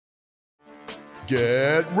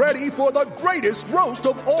Get ready for the greatest roast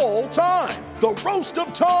of all time, the Roast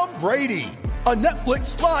of Tom Brady, a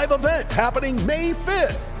Netflix live event happening May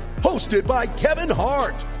 5th. Hosted by Kevin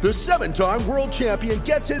Hart, the 7-time world champion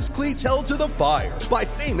gets his cleats held to the fire by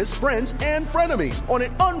famous friends and frenemies on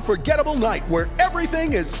an unforgettable night where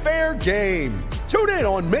everything is fair game. Tune in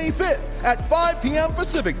on May 5th at 5 p.m.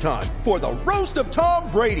 Pacific time for the Roast of Tom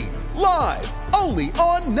Brady, live only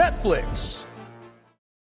on Netflix.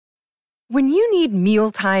 When you need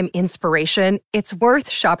mealtime inspiration, it's worth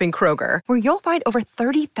shopping Kroger, where you'll find over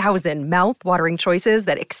 30,000 mouth-watering choices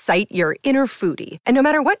that excite your inner foodie. And no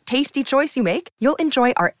matter what tasty choice you make, you'll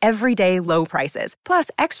enjoy our everyday low prices, plus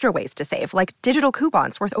extra ways to save, like digital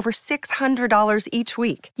coupons worth over $600 each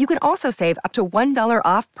week. You can also save up to $1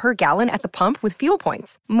 off per gallon at the pump with fuel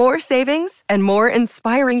points. More savings and more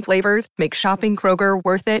inspiring flavors make shopping Kroger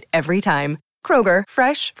worth it every time. Kroger,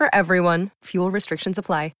 fresh for everyone. Fuel restrictions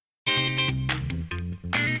apply.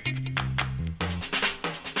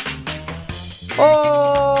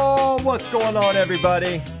 Oh, what's going on,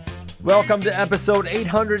 everybody? Welcome to episode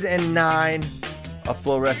 809 of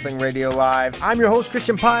Flow Wrestling Radio Live. I'm your host,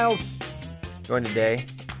 Christian Piles, joined today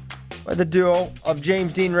by the duo of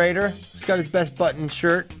James Dean Rader, who's got his best button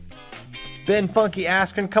shirt, Ben Funky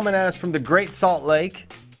Askren coming at us from the Great Salt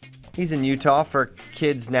Lake. He's in Utah for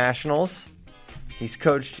Kids Nationals. He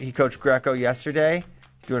coached Greco yesterday.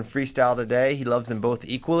 He's doing freestyle today. He loves them both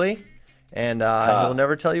equally, and he'll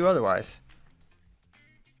never tell you otherwise.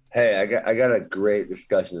 Hey, I got a great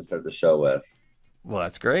discussion to start the show with. Well,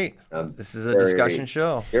 that's great. This is a discussion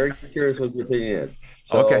show. Very curious what your opinion is.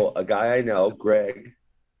 So A guy I know, Greg,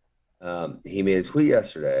 he made a tweet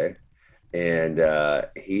yesterday, and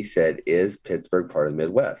he said, "Is Pittsburgh part of the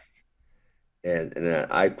Midwest?" And then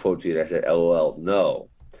I quote tweeted, I said, "LOL, no."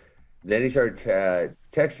 Then he started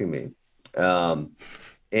texting me,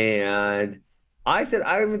 and I said,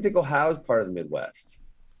 "I don't even think Ohio is part of the Midwest."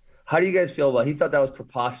 How do you guys feel about it? He thought that was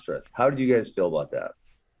preposterous. How did you guys feel about that?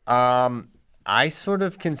 I sort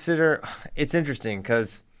of consider it's interesting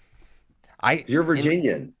because you're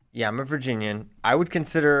Virginian. Yeah, I'm a Virginian. I would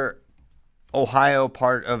consider Ohio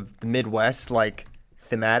part of the Midwest, like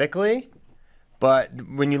thematically, but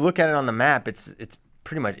when you look at it on the map, it's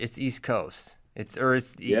pretty much it's East Coast. It's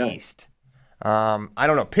the East. I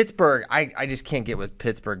don't know. Pittsburgh, I just can't get with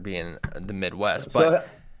Pittsburgh being the Midwest, but.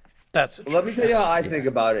 Let me tell you how I think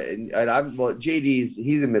about it, and JD's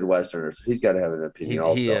he's a Midwesterner, so he's got to have an opinion.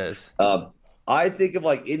 Also, he is. I think of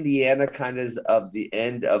like Indiana, kind of the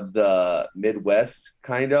end of the Midwest,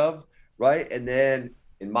 kind of right, and then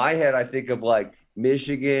in my head, I think of like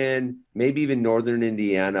Michigan, maybe even northern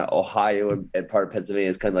Indiana, Ohio, and part of Pennsylvania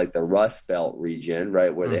is kind of like the Rust Belt region,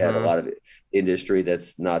 right, where they had a lot of industry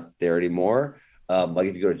that's not there anymore. Like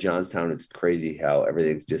if you go to Johnstown, it's crazy how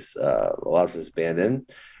everything's just a lot of stuff's abandoned.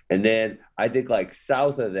 And then I think like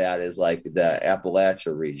south of that is like the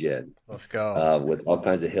Appalachia region. Let's go. With all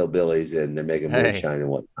kinds of hillbillies and they're making moonshine and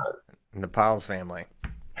whatnot. And the Piles family.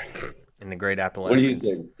 In the great Appalachians.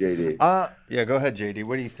 What do you think, JD? Yeah, go ahead, JD.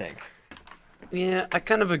 What do you think? Yeah, I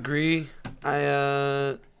kind of agree.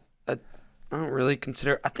 I don't really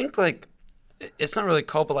consider. I think like it's not really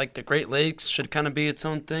called, but like the Great Lakes should kind of be its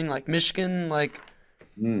own thing. Like Michigan, like.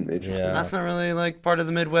 Interesting. Yeah. That's not really like part of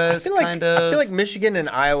the Midwest, kind of. of. I feel like Michigan and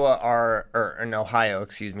Iowa and Ohio,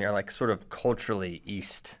 are like sort of culturally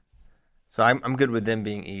east. So I'm good with them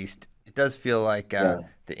being east. It does feel like the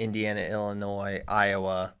Indiana, Illinois,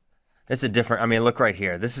 Iowa. It's a different. I mean, look right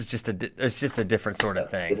here. This is just a different sort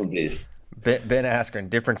of thing. Ben Askren,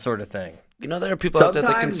 different sort of thing. You know, there are people out there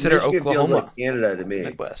that consider Michigan Oklahoma feels like Canada to me.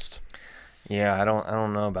 Midwest. Yeah, I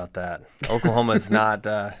don't know about that. Oklahoma is not.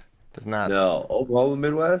 Does not. No. Oklahoma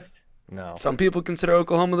Midwest? No. Some people consider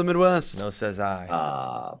Oklahoma the Midwest. No, says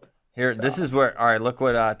I. Here, this is where. All right, look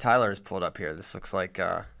what Tyler has pulled up here. This looks like.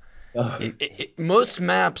 Most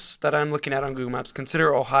maps that I'm looking at on Google Maps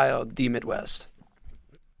consider Ohio the Midwest.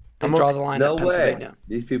 They draw the line at Pennsylvania. Way.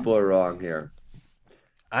 These people are wrong here.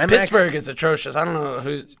 Pittsburgh is atrocious. I don't know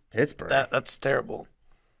who. Pittsburgh. That's terrible.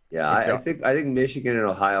 Yeah, I think Michigan and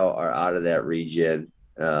Ohio are out of that region.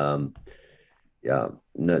 Yeah,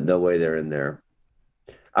 no way they're in there.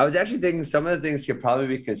 I was actually thinking some of the things could probably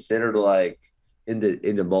be considered like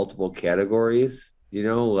into multiple categories. You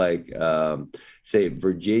know, like say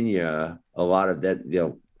Virginia, a lot of that. You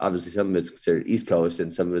know, obviously some of it's considered East Coast,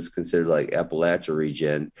 and some of it's considered like Appalachia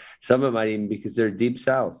region. Some of it might even be considered Deep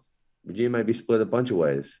South. Virginia might be split a bunch of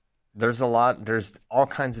ways. There's all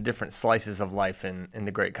kinds of different slices of life in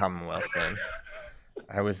the Great Commonwealth. Then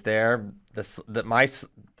I was there. The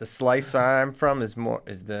slice I'm from is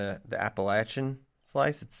the Appalachian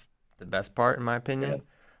slice. It's the best part in my opinion.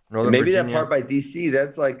 Northern Maybe Virginia. that part by DC,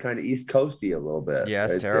 that's like kind of East Coasty a little bit. Yeah,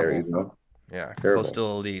 it's right terrible. There, you know? Yeah, Terrible.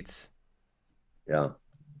 coastal elites. Yeah.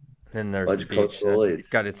 Then there's Bunch the of beach. coastal That's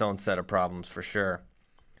elites. got its own set of problems for sure.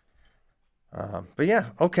 But yeah,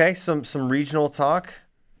 okay. Some regional talk.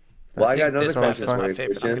 Well, I got think another this map question is for my you,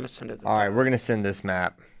 favorite. I'm Christian. gonna send it. To All right, Tom. we're gonna send this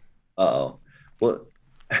map. Uh-oh. Well,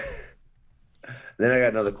 then I got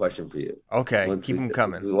another question for you. Okay, Once keep we them see-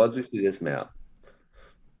 coming. Once we see this map.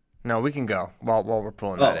 No, we can go while we're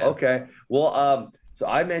pulling Oh, that in. okay. Well, so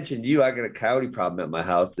I mentioned you. I got a coyote problem at my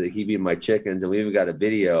house. They keep eating my chickens, and we even got a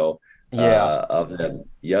video of them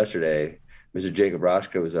yesterday. Mr. Jacob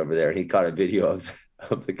Roshka was over there, and he caught a video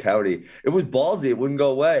of the coyote. It was ballsy. It wouldn't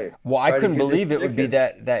go away. Well, I Tried to couldn't get the believe it would be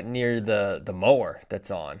chicken. that near the mower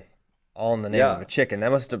that's on, all in the name Yeah. of a chicken.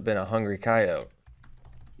 That must have been a hungry coyote.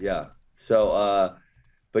 Yeah. So,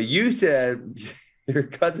 but you said your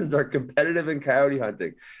cousins are competitive in coyote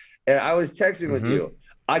hunting, and I was texting with Mhm. you.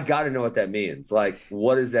 I got to know what that means. Like,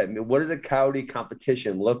 what does that mean? What does a coyote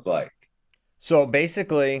competition look like? So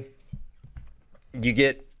basically,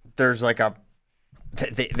 there's like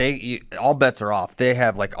all bets are off. They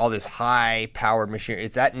have like all this high powered machinery.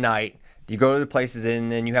 It's at night. You go to the places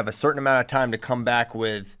and then you have a certain amount of time to come back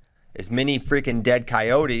with as many freaking dead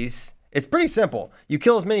coyotes. It's pretty simple. You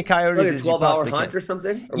kill as many coyotes Like a as you 12-hour possibly hunt can. or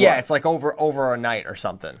something? Or Yeah, what? it's like over a night or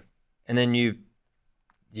something. And then you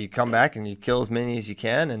come back and you kill as many as you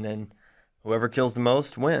can, and then whoever kills the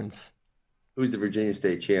most wins. Who's the Virginia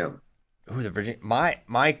State champ? Ooh, the Virginia.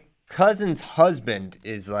 My cousin's husband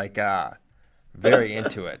is like very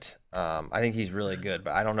into it. I think he's really good,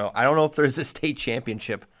 but I don't know. I don't know if there's a state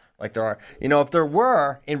championship like there are. You know, if there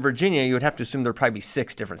were in Virginia, you would have to assume there'd probably be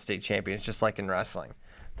 6 different state champions, just like in wrestling.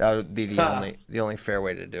 That would be the only fair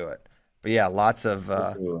way to do it. But yeah, lots of.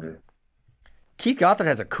 Keith Gothard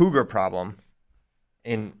has a cougar problem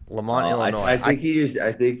in Lamont, Illinois. I think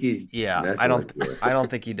he's Yeah, messing I don't. with you. I don't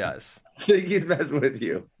think he does. I think he's messing with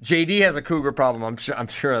you. JD has a cougar problem. I'm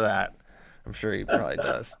sure of that. I'm sure he probably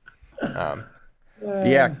does. But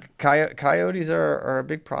yeah, coyotes are a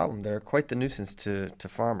big problem. They're quite the nuisance to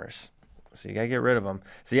farmers. So you gotta get rid of them.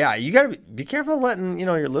 So yeah, you gotta be careful letting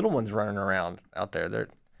your little ones running around out there.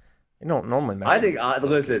 They don't normally mess. I with think. them.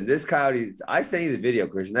 Listen, this coyote. I sent you the video,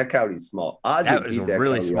 Christian. That coyote's small. Ozzy That beat was a that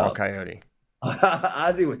really coyote small up. coyote.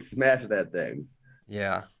 Ozzy would smash that thing.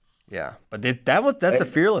 Yeah. But that's a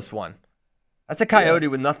fearless one. That's a coyote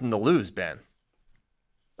with nothing to lose, Ben.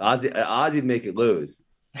 Ozzy'd make it lose.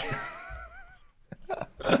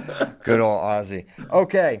 Good old Ozzy.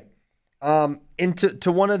 Okay.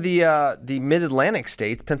 Into one of the mid-Atlantic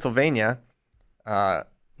states, Pennsylvania.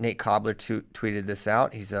 Nate Cobbler tweeted this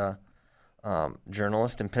out. He's a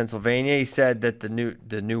journalist in Pennsylvania. He said that the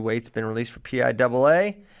new weight's been released for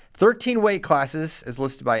PIAA. 13 weight classes is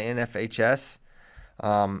listed by NFHS.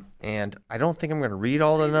 And I don't think I'm going to read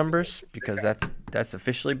all the numbers because that's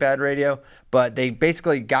officially bad radio. But they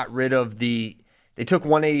basically got rid of they took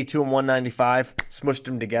 182 and 195, smushed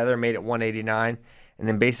them together, made it 189. And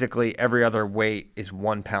then basically every other weight is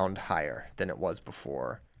 1 pound higher than it was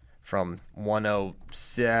before, from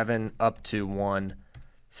 107 up to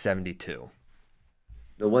 172.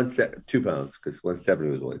 The 2 pounds, because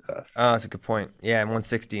 170 was the weight class. Oh, that's a good point. Yeah, and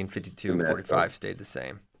 160 and 52 and 45 stayed the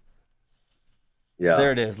same. Yeah,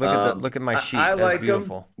 There it is. Look at my sheet. I That's like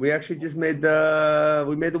beautiful. them. We actually just made the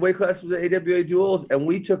weight class for the AWA duels, and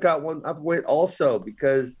we took out one upper weight also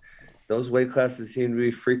because those weight classes seem to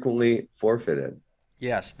be frequently forfeited.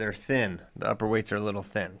 Yes, they're thin. The upper weights are a little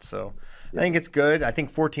thin. So I think it's good. I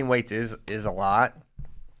think 14 weights is a lot.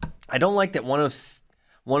 I don't like that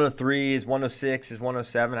 103 is 106 is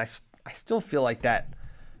 107. I still feel like that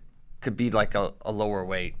could be like a lower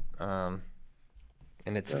weight.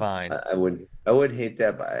 And it's fine. I would hate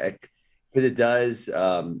that, but it does.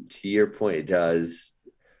 To your point, it does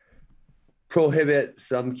prohibit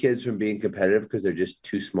some kids from being competitive because they're just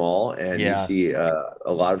too small, and you see a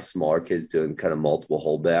lot of smaller kids doing kind of multiple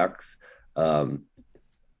holdbacks,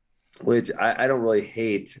 which I don't really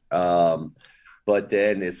hate. But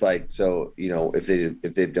then it's like, so if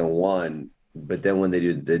they've done one, but then when they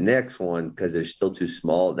do the next one because they're still too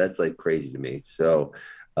small, that's like crazy to me. So.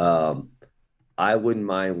 I wouldn't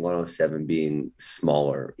mind 107 being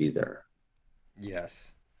smaller either.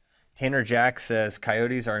 Yes. Tanner Jack says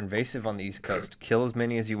coyotes are invasive on the East Coast. Kill as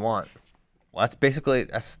many as you want. Well, that's basically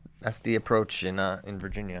that's the approach in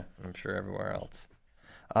Virginia. I'm sure everywhere else.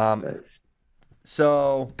 Nice.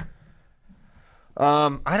 So,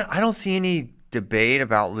 I don't see any debate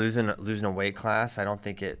about losing a weight class. I don't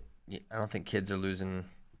think kids are losing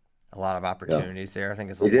a lot of opportunities there. I think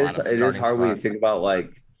it's a lot of starting It is hard when you spots. think about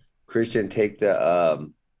like Christian take the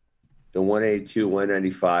the 182,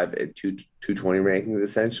 195, and 220 rankings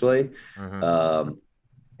essentially. Mm-hmm.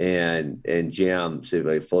 And jam. So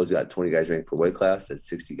like Flo's got 20 guys ranked per weight class. That's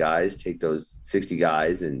 60 guys. Take those 60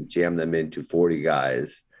 guys and jam them into 40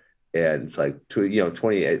 guys. And it's like 20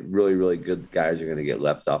 really, really good guys are going to get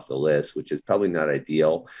left off the list, which is probably not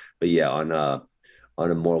ideal. But yeah, on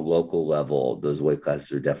a more local level, those weight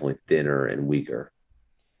classes are definitely thinner and weaker.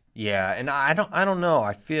 Yeah, and I don't know.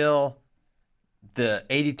 I feel the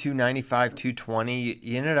 82, 95, 220,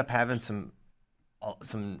 you ended up having some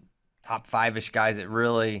top five-ish guys that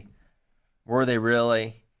really were they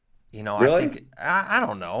really? Really? I think I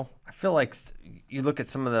don't know. I feel like you look at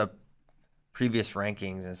some of the previous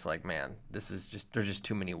rankings and it's like, man, there's just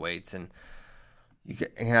too many weights, and you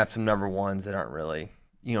can have some number ones that aren't really,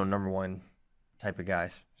 number one type of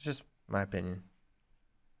guys. It's just my opinion.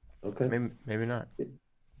 Okay. Maybe not.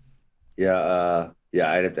 Yeah.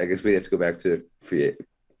 I guess we'd have to go back to the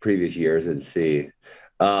previous years and see.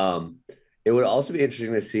 It would also be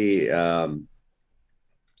interesting to see, and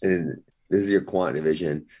this is your quant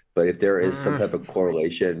division, but if there is some type of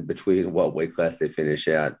correlation between what weight class they finish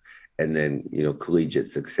at and then, collegiate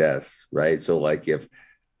success, right? So like if,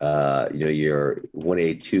 your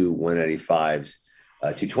 182, 195s,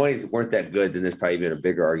 220s weren't that good, then there's probably even a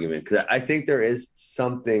bigger argument. Because I think there is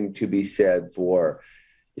something to be said for,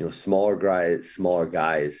 smaller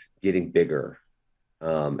guys getting bigger.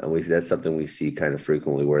 And that's something we see kind of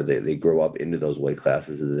frequently where they grow up into those weight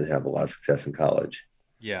classes and then have a lot of success in college.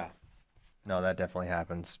 Yeah. No, that definitely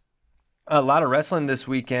happens. A lot of wrestling this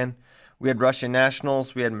weekend. We had Russian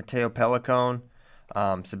Nationals. We had Mateo Pelicone.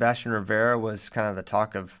 Sebastian Rivera was kind of the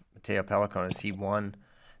talk of Mateo Pelicone as he won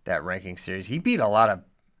that ranking series. He beat a lot of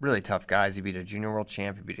really tough guys. He beat a junior world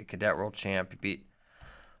champ. He beat a cadet world champ. He beat,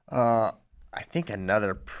 I think,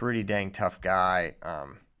 another pretty dang tough guy. I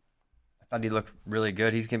thought he looked really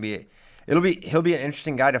good. He'll be an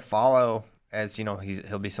interesting guy to follow, as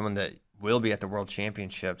he'll be someone that will be at the World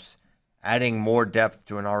Championships, adding more depth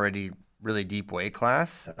to an already really deep weight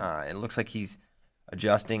class. It looks like he's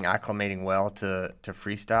adjusting, acclimating well to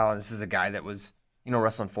freestyle. This is a guy that was,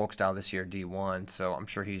 wrestling folk style this year, D1. So I'm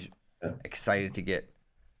sure he's excited to get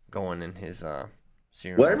going in his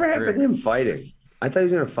senior. Whatever happened to him fighting? I thought he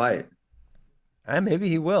was going to fight. Maybe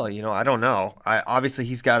he will. I don't know. Obviously,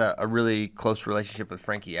 he's got a really close relationship with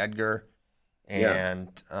Frankie Edgar, and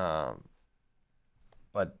but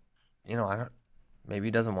I don't. Maybe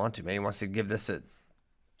he doesn't want to. Maybe he wants to give this a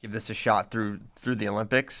shot through the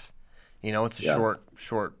Olympics. It's a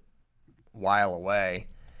short while away,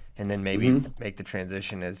 and then maybe make the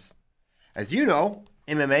transition. As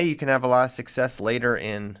MMA, you can have a lot of success later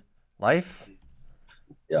in life.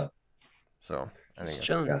 Yeah. So I think he's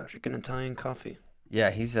chilling, drinking Italian coffee.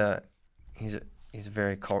 Yeah, he's a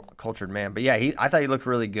very cultured man. But yeah, I thought he looked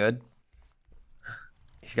really good.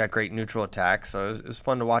 He's got great neutral attack, so it was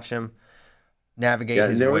fun to watch him navigate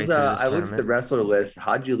his way through this I looked at the wrestler list.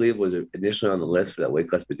 Haji Lev was initially on the list for that weight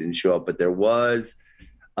class, but didn't show up. But there was,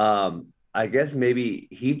 I guess maybe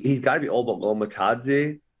he's got to be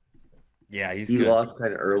Olmatadze. Yeah, he good. Lost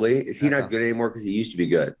kind of early. Is he not good anymore? Because he used to be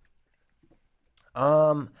good.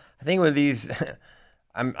 I think with these,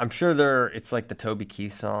 I'm sure it's like the Toby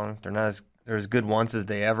Keith song. They're as good once as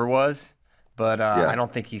they ever was, but I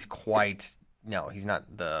don't think he's quite. No, he's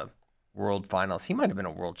not the world finalist. He might have been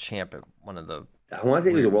a world champ at one of the. I want to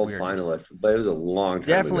think he was a world finalist, but it was a long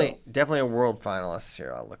time ago. Definitely a world finalist.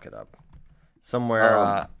 Here, I'll look it up. Somewhere.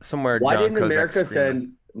 Why John didn't Kozak America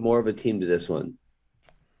send more of a team to this one?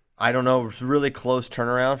 I don't know. It was a really close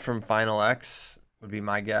turnaround from Final X, would be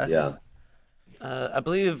my guess. Yeah. I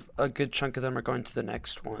believe a good chunk of them are going to the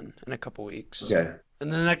next one in a couple weeks. Okay.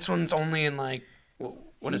 And the next one's only in like,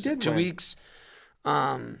 what is it, 2 weeks?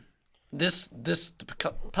 This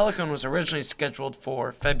Pelicone was originally scheduled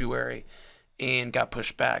for February and got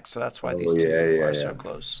pushed back, so that's why these two are so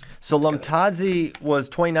close. So Lomtadze was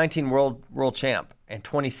 2019 world champ, and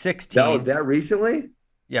 2016. That recently?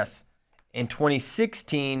 Yes. In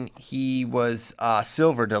 2016, he was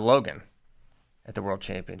silver to Logan at the World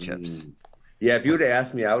Championships. Yeah, if you would have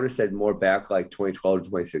asked me, I would have said more back like 2012 to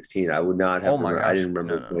 2016. I would not have. I didn't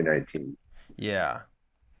remember 2019. Yeah.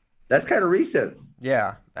 That's kind of recent.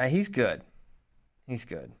 Yeah, he's good. He's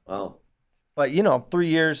good. Wow. But 3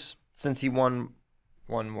 years since he won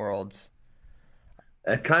Worlds.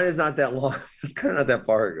 That kind of is not that long. It's kind of not that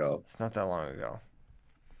far ago. It's not that long ago.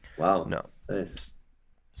 Wow. No. Nice.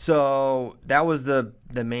 So that was the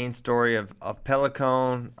main story of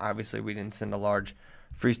Pelicone. Obviously, we didn't send a large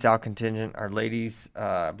freestyle contingent. Our ladies,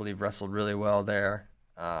 I believe, wrestled really well there.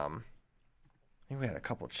 I think we had a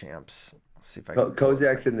couple champs. Let's see if I can.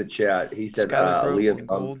 Kozak's in the chat. He said Leah.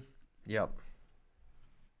 Yep.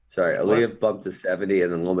 Sorry, Aliyev bumped to 70,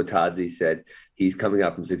 and then Lomatazi said he's coming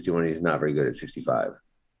out from 61. And he's not very good at 65.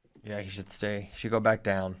 Yeah, he should stay. He should go back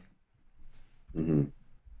down. Mm-hmm.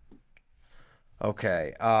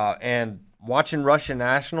 Okay. And watching Russian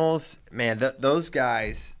nationals, man, those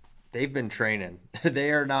guys, they've been training.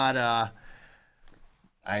 They are not.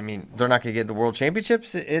 I mean, they're not going to get the World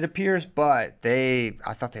Championships, it appears, but I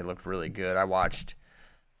thought they looked really good. I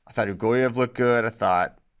thought Ugoyev looked good. I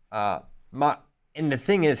thought and the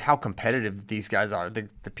thing is how competitive these guys are. The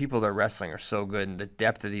people they're wrestling are so good, and the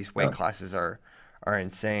depth of these weight classes are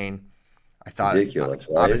insane. I thought ridiculous,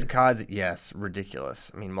 right? Abizkadze, yes,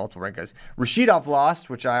 ridiculous. I mean, multiple rank guys. Rashidov lost,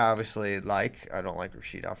 which I obviously like. I don't like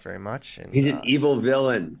Rashidov very much. And, he's an evil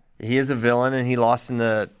villain. He is a villain, and he lost in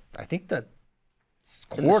the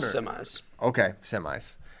quarter. In the semis. Okay,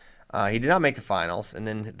 semis. He did not make the finals, and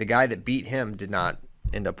then the guy that beat him did not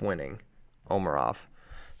end up winning, Omarov.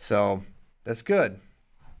 So that's good.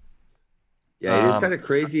 Yeah, it's kind of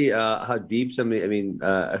crazy how deep a few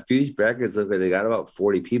of these brackets look like they got about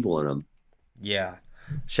 40 people in them. Yeah.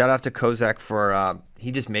 Shout out to Kozak for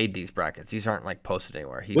he just made these brackets. These aren't like posted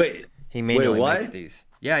anywhere. He manually makes these.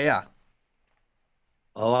 Yeah.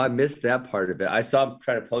 Oh, I missed that part of it. I saw him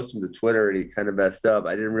trying to post them to Twitter, and he kind of messed up.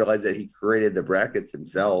 I didn't realize that he created the brackets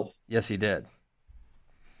himself. Yes, he did.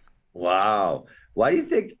 Wow. Why do you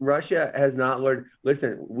think Russia has not learned?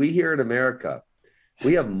 Listen, we here in America,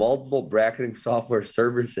 we have multiple bracketing software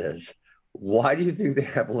services. Why do you think they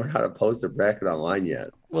haven't learned how to post a bracket online yet?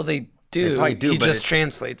 Well, they do. They do, he but just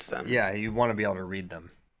translates them. Yeah, you want to be able to read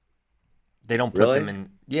them. They don't put them in.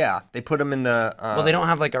 Yeah, they put them in the. Well, they don't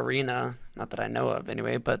have like Arena, not that I know of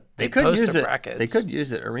anyway, but they could post use their it. brackets. They could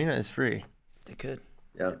use it. Arena is free. They could.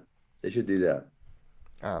 Yeah, they should do that.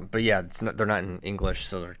 But yeah, they're not in English,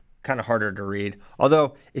 so they're kind of harder to read.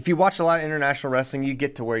 Although, if you watch a lot of international wrestling, you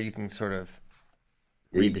get to where you can sort of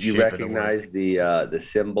read the shape of the word. You recognize the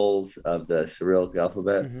symbols of the Cyrillic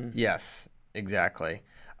alphabet? Mm-hmm. Yes, exactly.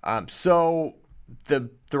 So there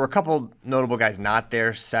were a couple notable guys not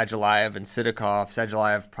there, Sadulayev and Sidakov.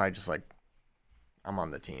 Sadulayev probably just like, I'm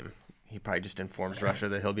on the team. He probably just informs Russia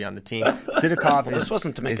that he'll be on the team. Sidakov this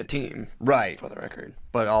wasn't to make a team, right? For the record,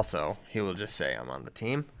 but also he will just say, "I'm on the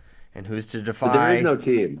team," and who's to defy? But there is no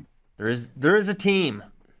team. There is a team.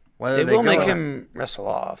 Whether they will make him wrestle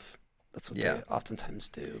off. That's what they oftentimes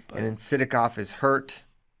do. But. And then Sidakov is hurt.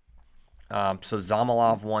 So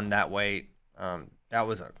Zamolov won that weight. That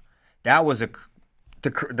was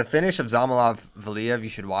the finish of Zamolov-Valiev. You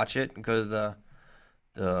should watch it and go to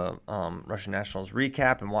the Russian Nationals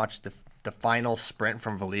recap and watch the final sprint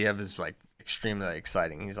from Valiev. Is like extremely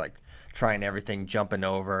exciting. He's like trying everything, jumping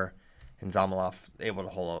over, and Zamolov able to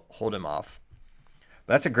hold him off.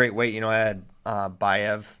 But that's a great weight. I had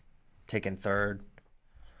Bayev taking third.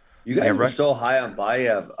 You guys were so high on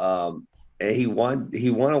Bayev. And he won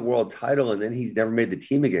a world title, and then he's never made the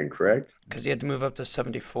team again, correct? Because he had to move up to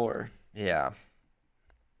 74. Yeah.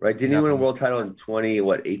 Right? Didn't he win a world title in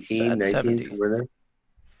 18, 19, 70. somewhere there?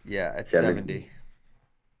 Yeah, at 70.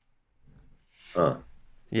 Huh.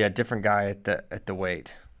 Yeah, different guy at the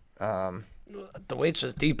weight. The weight's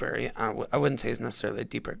just deeper. I wouldn't say he's necessarily a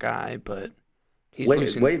deeper guy, but he's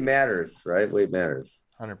losing. Weight matters, right? Weight matters.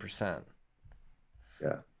 100%.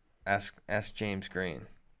 Yeah. Ask James Green.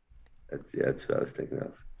 That's what I was thinking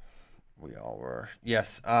of. We all were.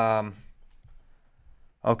 Yes.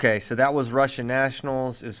 Okay, so that was Russian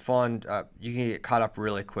Nationals. It was fun. You can get caught up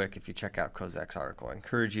really quick if you check out Kozak's article. I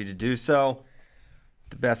encourage you to do so.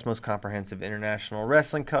 The best, most comprehensive international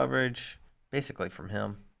wrestling coverage, basically from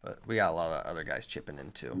him. But we got a lot of other guys chipping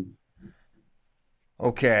in too.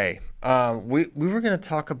 Okay, we were going to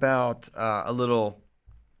talk about a little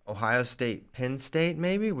Ohio State, Penn State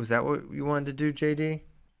maybe? Was that what you wanted to do, JD?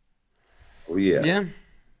 Oh, yeah. Yeah.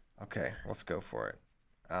 Okay, let's go for it.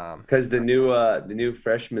 Because the new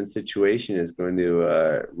freshman situation is going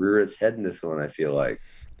to rear its head in this one, I feel like.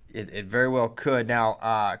 It very well could. Now,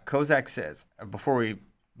 Kozak says, before we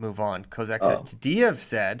move on, Kozak says, Tadiev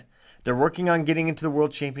said they're working on getting into the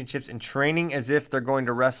World Championships and training as if they're going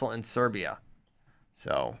to wrestle in Serbia.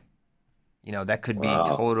 So, that could be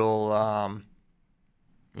total,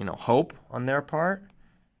 hope on their part.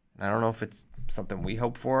 I don't know if it's something we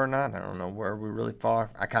hope for or not. I don't know where we really fall.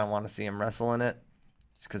 I kind of want to see him wrestle in it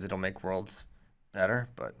just because it'll make Worlds better,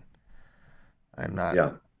 but I'm not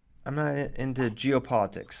into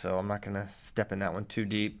geopolitics, so I'm not going to step in that one too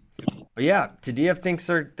deep. But yeah, Tadiev thinks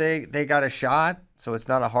they got a shot, so it's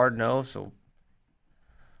not a hard no, so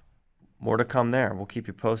more to come there. We'll keep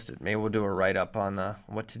you posted. Maybe we'll do a write-up on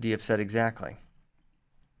what Tadiev said exactly.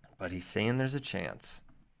 But he's saying there's a chance.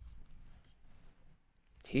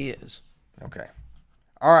 He is. Okay.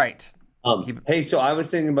 All right. Hey, so I was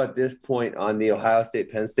thinking about this point on the Ohio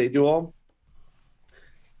State-Penn State duel.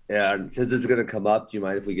 And since it's going to come up, do you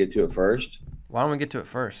mind if we get to it first? Why don't we get to it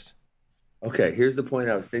first? Okay, here's the point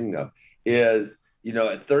I was thinking of is,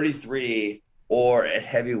 at 33 or at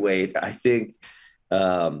heavyweight, I think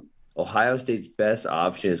Ohio State's best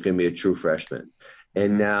option is going to be a true freshman.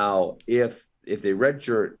 And now if they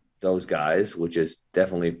redshirt those guys, which is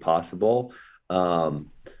definitely possible, and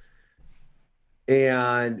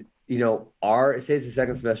say it's a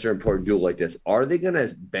second semester important duel like this, are they going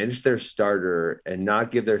to bench their starter and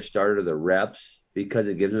not give their starter the reps because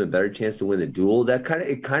it gives them a better chance to win the duel?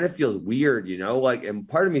 It kind of feels weird, and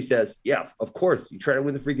part of me says, yeah, of course you try to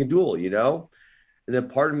win the freaking duel, and then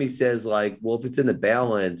part of me says well, if it's in the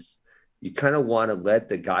balance, you kind of want to let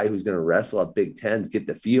the guy who's going to wrestle at Big Ten get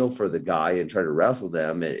the feel for the guy and try to wrestle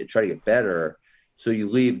them and try to get better. So you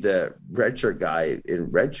leave the redshirt guy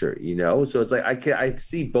in redshirt, So it's like I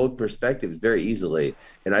see both perspectives very easily,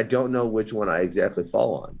 and I don't know which one I exactly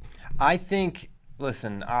fall on. I think.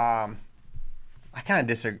 Listen, I kind of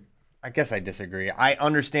disagree. I guess I disagree. I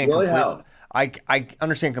understand really completely. I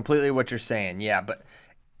understand completely what you're saying. Yeah, but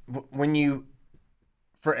when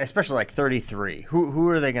especially like 33, who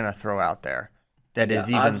are they going to throw out there that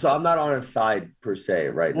is even? So I'm not on a side per se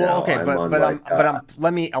right now. Well, okay,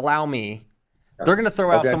 allow me. They're going to throw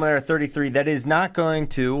out someone there at 33 that is not going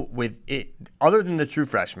to, with it, other than the true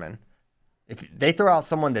freshman. If they throw out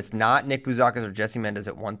someone that's not Nick Bouzakis or Jesse Mendez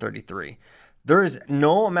at 133, there is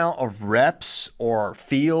no amount of reps or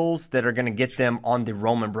feels that are going to get them on the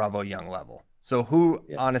Roman Bravo Young level. So who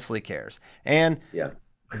honestly cares? And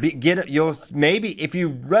you'll maybe if you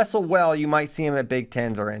wrestle well, you might see him at Big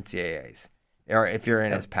Tens or NCAAs, or if you're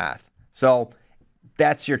in his path. So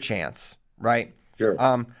that's your chance, right? Sure.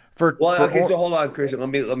 So hold on, Christian.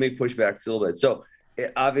 Let me push back a little bit. So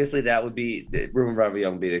obviously that would be Ruben Bravo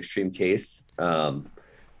Young would be an extreme case.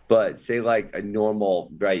 But say like a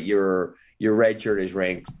normal, right? Your red shirt is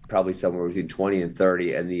ranked probably somewhere between 20 and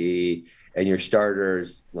 30, and your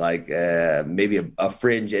starters like maybe a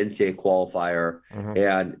fringe NCAA qualifier,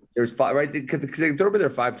 and there's five, right? Because they can throw them in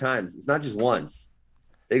there 5 times. It's not just once.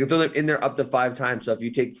 They can throw them in there up to 5 times. So if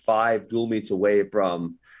you take 5 dual meets away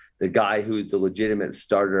from the guy who's the legitimate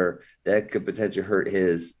starter, that could potentially hurt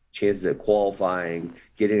his chances at qualifying,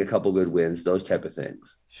 getting a couple good wins, those type of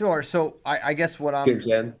things. Sure. So I guess what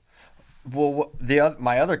I'm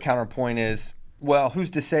my other counterpoint is, well,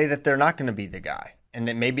 who's to say that they're not going to be the guy, and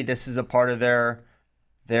that maybe this is a part of their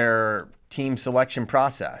team selection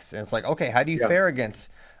process. And it's like, okay, how do you fare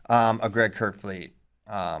against a Greg Kerfleet,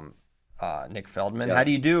 Nick Feldman? How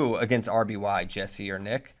do you do against RBY, Jesse or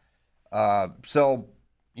Nick? So.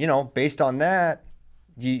 Based on that,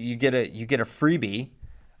 you get a freebie,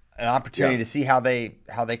 an opportunity to see how they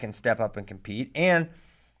can step up and compete. And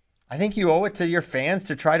I think you owe it to your fans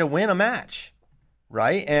to try to win a match,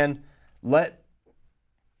 right? And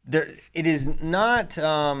it is not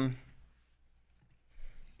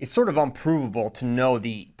it's sort of unprovable to know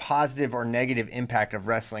the positive or negative impact of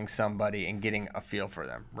wrestling somebody and getting a feel for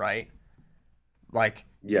them, right? Like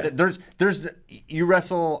there's you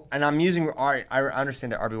wrestle, and I'm using I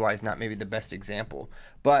understand that RBY is not maybe the best example,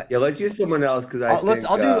 but let's use someone else because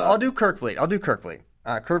I'll do Kerfleet.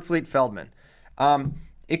 Kerfleet Feldman.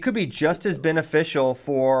 It could be just as beneficial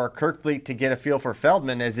for Kerfleet to get a feel for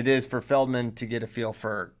Feldman as it is for Feldman to get a feel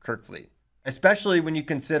for Kerfleet, especially when you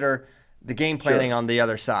consider the game planning on the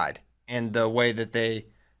other side and the way that they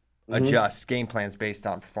adjust game plans based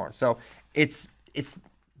on performance. So it's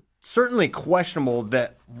certainly questionable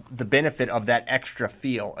that the benefit of that extra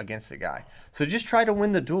feel against a guy. So just try to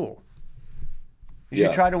win the duel. You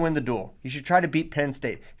should try to win the duel. You should try to beat Penn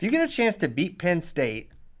State. If you get a chance to beat Penn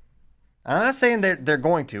State, I'm not saying they're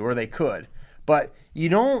going to or they could, but you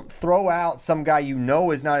don't throw out some guy you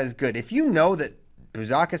know is not as good. If you know that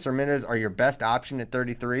Bouzakis or Mendez are your best option at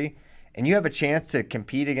 33 and you have a chance to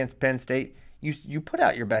compete against Penn State, you put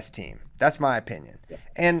out your best team. That's my opinion. Yeah.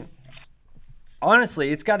 And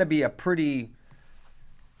honestly, it's got to be a pretty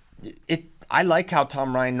I like how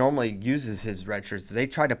Tom Ryan normally uses his red shirts. They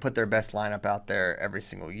try to put their best lineup out there every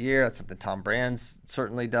single year. That's something Tom Brands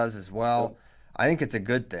certainly does as well. I think it's a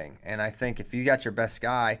good thing. And I think if you got your best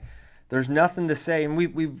guy, there's nothing to say. And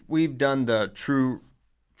we've done the true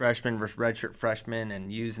freshman versus redshirt freshman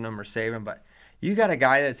and using them or saving them. But you got a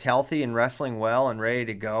guy that's healthy and wrestling well and ready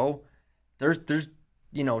to go. There's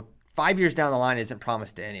 5 years down the line isn't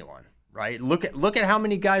promised to anyone, right? Look at how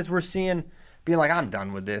many guys we're seeing being like, I'm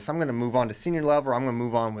done with this. I'm going to move on to senior level. Or I'm going to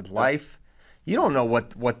move on with life. You don't know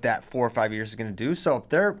what that 4 or 5 years is going to do. So if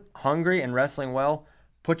they're hungry and wrestling well,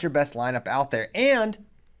 put your best lineup out there. And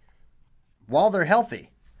while they're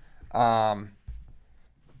healthy. Yeah,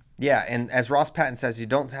 and as Ross Patton says, you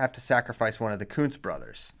don't have to sacrifice one of the Kuntz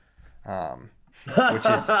brothers, which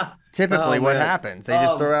is typically what happens. They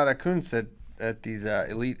just throw out a Kuntz at these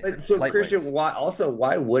elite. So lightweights. Christian,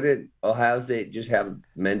 why wouldn't Ohio State just have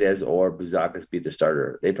Mendez or Buzakis be the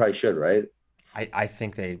starter? They probably should, right? I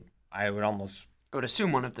think I would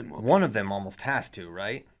assume one of them will. One of them almost has to,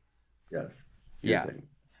 right? Yes. Yeah.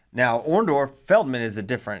 Now Orndorff Feldman is a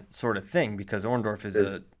different sort of thing because Orndorff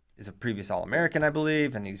is a previous All-American, I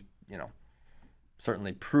believe, and he's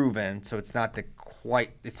certainly proven. So it's not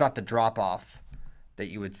the drop off that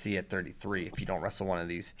you would see at 33 if you don't wrestle one of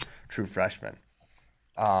these true freshmen.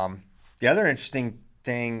 The other interesting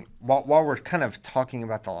thing, while we're kind of talking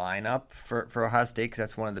about the lineup for Ohio State, because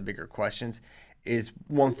that's one of the bigger questions, is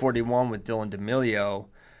 141 with Dylan D'Amelio.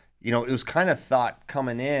 It was kind of thought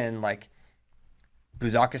coming in like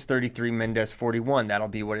Buzakis 33, Mendez 41. That'll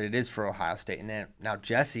be what it is for Ohio State. And then now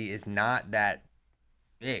Jesse is not that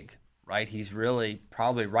big, right? He's really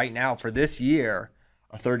probably right now for this year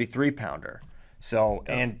a 33-pounder. So,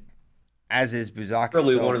 and as is Buzakis.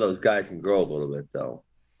 Probably one of those guys can grow a little bit, though.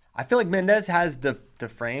 I feel like Mendez has the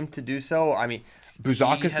frame to do so. I mean,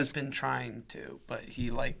 Buzakis has been trying to, but he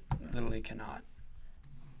literally cannot.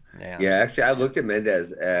 Yeah, actually, I looked at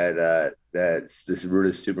Mendez at this Ruda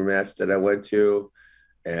Supermatch that I went to,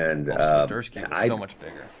 and Dursky was so much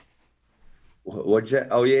bigger. What's that?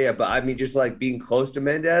 Oh yeah, but I mean, just like being close to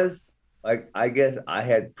Mendez, like I guess I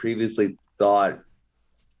had previously thought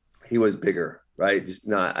he was bigger, right? Just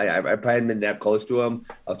not. I probably hadn't been that close to him.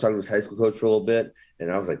 I was talking to his high school coach for a little bit,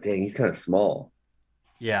 and I was like, dang, he's kind of small.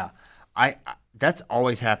 Yeah, that's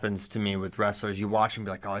always happens to me with wrestlers. You watch and be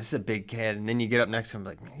like, oh, this is a big kid. And then you get up next to him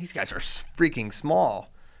and be like, man, these guys are freaking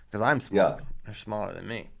small because I'm small. Yeah. They're smaller than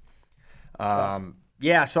me.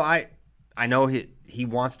 Yeah, so I know he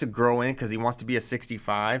wants to grow in because he wants to be a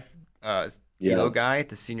 65 kilo guy at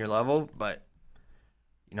the senior level, but,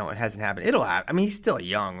 it hasn't happened. It'll happen. I mean, he's still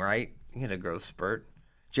young, right? He had a growth spurt.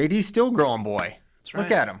 JD's still growing, boy. That's right.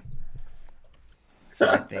 Look at him. So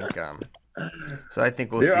I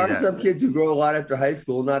think we'll see that. There are some kids who grow a lot after high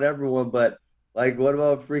school. Not everyone, but like, what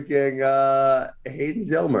about freaking Hayden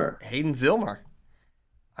Zillmer? Hayden Zillmer.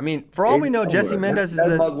 I mean, for all we know, Jesse Mendez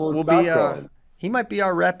will be. He might be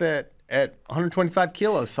our rep at 125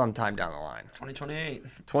 kilos sometime down the line. 2028.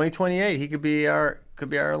 2028. He could be our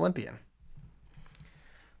Olympian.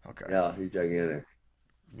 Okay. Yeah, he's gigantic.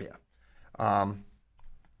 Yeah.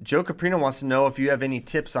 Joe Caprino wants to know if you have any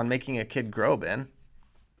tips on making a kid grow, Ben.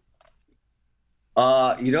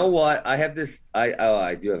 You know what? I have this.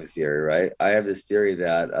 I do have a theory, right? I have this theory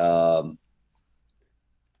that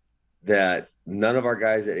that none of our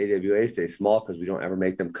guys at AWA stay small because we don't ever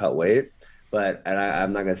make them cut weight. But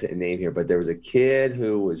I'm not gonna say a name here, but there was a kid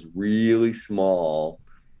who was really small,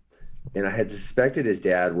 and I had suspected his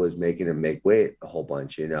dad was making him make weight a whole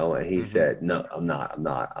bunch, and he said, "No, I'm not,"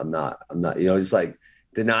 just like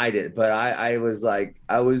denied it. But I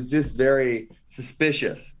was just very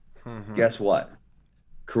suspicious. Guess what?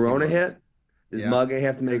 Corona hit. His mug ain't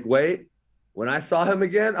have to make weight. When I saw him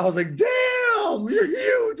again, I was like, damn, you're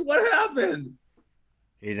huge. What happened?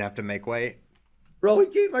 He didn't have to make weight. Bro, he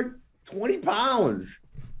gained like 20 pounds.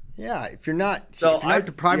 Yeah, if you're not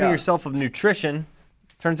depriving yourself of nutrition,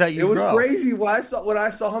 turns out you grow. It was crazy. When I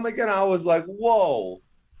saw him again, I was like, whoa,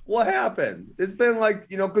 what happened? It's been like,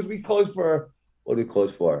 because we closed for, what did we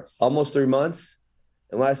close for? Almost 3 months.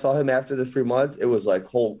 And when I saw him after this 3 months, it was like,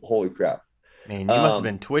 holy crap. Man, you must have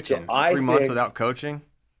been twitching. So 3 months without coaching.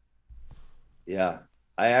 Yeah.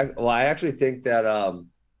 I actually think that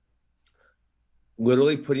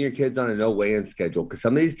literally putting your kids on a no weigh-in schedule, because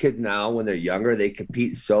some of these kids now, when they're younger, they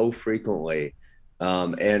compete so frequently.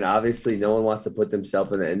 And obviously no one wants to put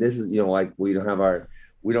themselves in it. And this is, like we don't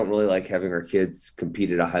really like having our kids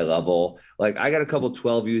compete at a high level. Like I got a couple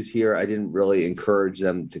 12U's here. I didn't really encourage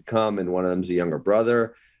them to come. And one of them's a younger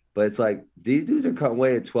brother. But it's like, these dudes are cutting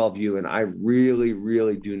weight at 12U, and I really,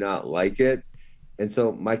 really do not like it. And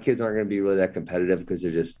so my kids aren't going to be really that competitive because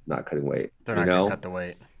they're just not cutting weight. They're not going to cut the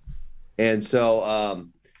weight. And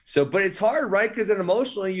so, but it's hard, right? Because then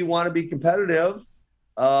emotionally you want to be competitive,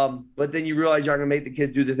 but then you realize you're not going to make the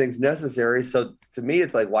kids do the things necessary. So to me,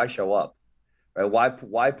 it's like, why show up, right?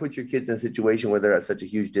 Why put your kids in a situation where they're at such a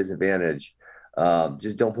huge disadvantage?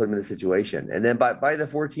 Just don't put them in the situation. And then by the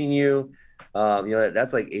 14U,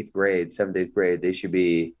 that's like 8th grade, 7th, 8th grade. They should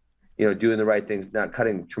be, doing the right things, not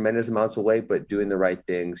cutting tremendous amounts of weight, but doing the right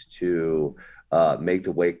things to make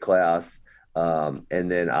the weight class.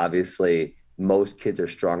 And then obviously most kids are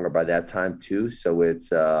stronger by that time too. So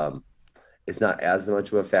it's it's not as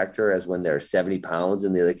much of a factor as when they're 70 pounds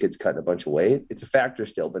and the other kid's cutting a bunch of weight. It's a factor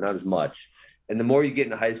still, but not as much. And the more you get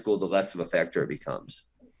into high school, the less of a factor it becomes.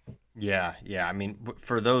 Yeah. I mean,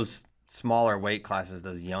 for those smaller weight classes,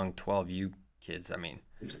 those young 12U kids, I mean,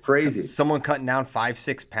 it's crazy. Someone cutting down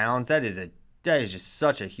 5-6 pounds, that is just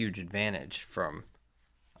such a huge advantage from,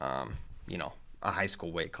 a high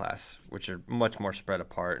school weight class, which are much more spread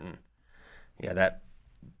apart. And yeah, that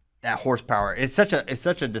horsepower, it's such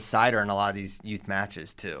a decider in a lot of these youth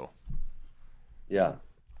matches too. Yeah.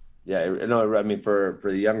 No, I mean, for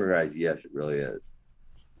the younger guys, yes, it really is.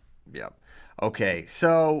 Yep. Okay,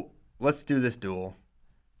 so let's do this duel.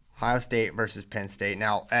 Ohio State versus Penn State.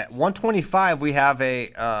 Now, at 125, we have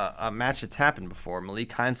a match that's happened before. Malik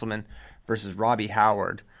Heinzelman versus Robbie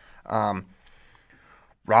Howard.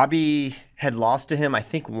 Robbie had lost to him, I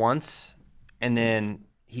think, once, and then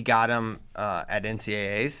he got him at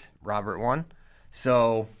NCAAs. Robert won.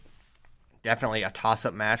 So definitely a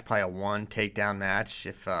toss-up match, probably a one takedown match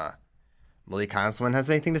if Malik Heinzelman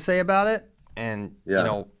has anything to say about it. And,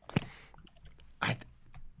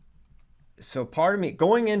 so part of me,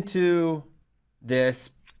 going into this,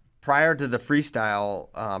 prior to the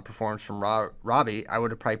freestyle performance from Robbie, I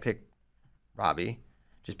would have probably picked Robbie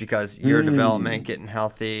just because year development, getting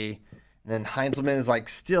healthy. And then Heinzelman is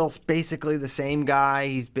still basically the same guy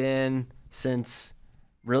he's been since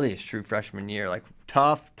really his true freshman year.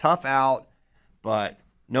 Tough out, but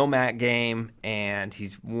no mat game, and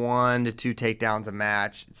he's 1 to 2 takedowns a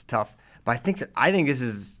match. It's tough. But I think this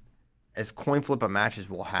is as coin flip a match as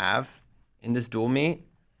we'll have in this dual meet.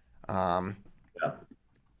 But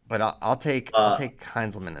I'll take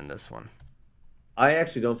Heinzelman in this one. I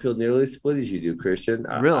actually don't feel nearly as split as you do, Christian.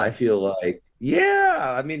 Really? I feel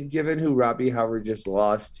I mean, given who Robbie Howard just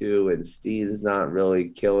lost to and Steve's not really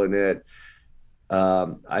killing it,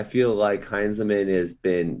 I feel like Heinzelman has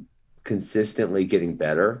been consistently getting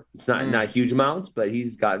better. It's not huge amounts, but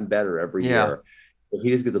he's gotten better every year. If he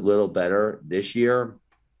just gets a little better this year,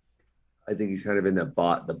 I think he's kind of in the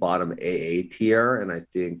bottom AA tier, and I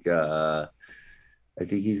think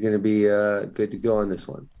he's going to be good to go on this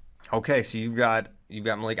one. Okay, so you've got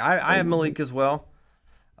Malik. I have Malik as well.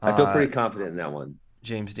 I feel pretty confident in that one.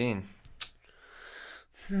 James Dean.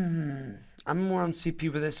 I'm more on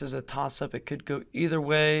CP with this as a toss-up. It could go either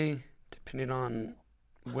way, depending on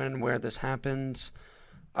when and where this happens.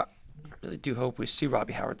 I really do hope we see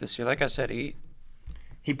Robbie Howard this year. Like I said, he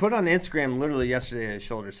put on Instagram literally yesterday his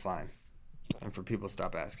shoulder's fine. And for people to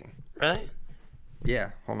stop asking. Really?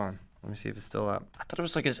 Yeah, hold on. Let me see if it's still up. I thought it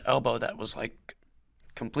was his elbow that was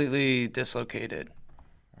completely dislocated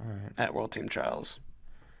at World Team Trials.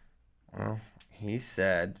 Well, he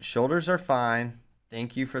said, shoulders are fine.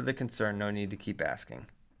 Thank you for the concern. No need to keep asking.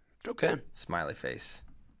 Okay. Smiley face.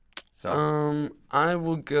 So I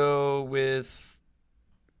will go with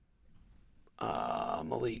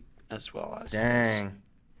Malik as well as dang.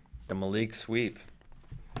 The Malik sweep.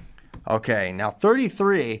 Okay, now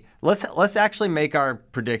 33. Let's actually make our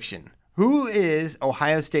prediction. Who is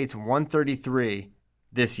Ohio State's 133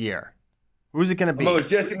 this year? Who's it going to be? Oh, it's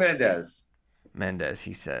Jesse Mendez. Mendez,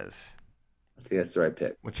 he says. I think that's the right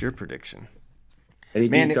pick. What's your prediction? And he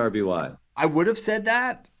beats RBY. I would have said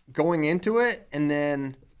that going into it, and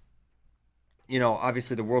then,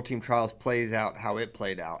 obviously the World Team Trials plays out how it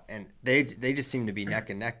played out, and they just seem to be neck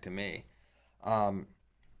and neck to me.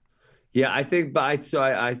 Yeah, I think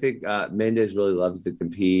Mendez really loves to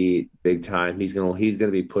compete big time. He's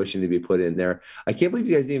gonna be pushing to be put in there. I can't believe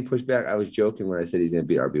you guys didn't push back. I was joking when I said he's gonna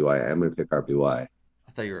beat RBY. I'm gonna pick RBY. I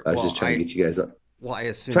thought you were. I was just trying to get you guys up. Well, I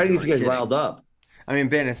assume trying to get you guys riled up. I mean,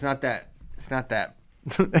 Ben, it's not that.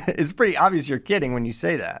 It's pretty obvious you're kidding when you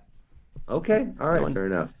say that. Okay, all right, fair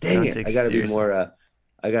enough. Dang it, I gotta be more.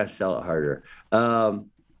 I gotta sell it harder. No,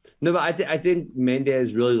 but I think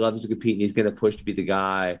Mendez really loves to compete, and he's gonna push to be the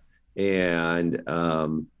guy. And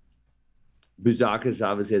Bouzakis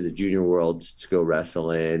obviously has a junior world to go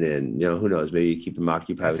wrestle in, and who knows, maybe keep him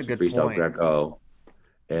occupied with some freestyle Greco,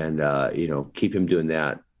 and keep him doing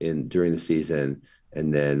that during the season,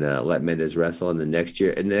 and then let Mendez wrestle in the next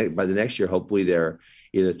year. And then by the next year, hopefully they're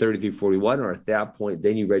either 33-41, or at that point,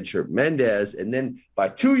 then you redshirt Mendez, and then by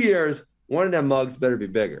 2 years, one of them mugs better be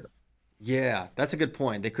bigger. Yeah, that's a good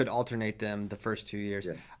point. They could alternate them the first 2 years.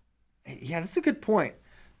 Yeah, that's a good point.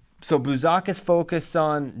 So Bouzakis focused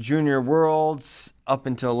on junior worlds up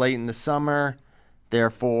until late in the summer.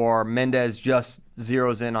 Therefore, Mendez just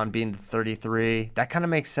zeroes in on being the 33. That kind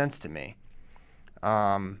of makes sense to me.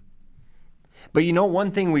 But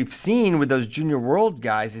one thing we've seen with those junior world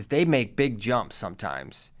guys is they make big jumps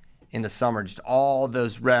sometimes in the summer. Just all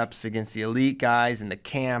those reps against the elite guys and the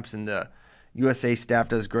camps and the USA staff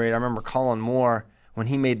does great. I remember Colin Moore, when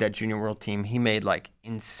he made that junior world team, he made like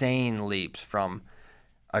insane leaps from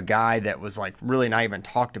a guy that was like really not even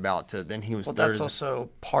talked about to then he was Well, third. that's also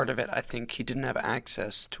part of it. I think he didn't have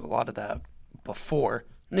access to a lot of that before.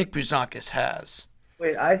 Nick Bouzakis has.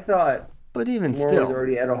 Wait, I thought But even Moore still, was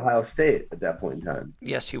already at Ohio State at that point in time.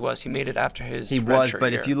 Yes, he was. He made it after his he was. redshirt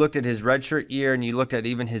But year. if you looked at his redshirt year and you looked at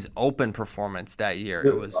even his open performance that year,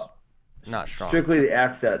 it was not strong. Strictly the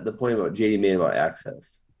access, the point about JD made about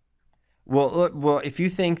access. Well, if you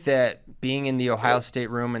think that being in the Ohio State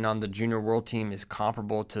room and on the junior world team is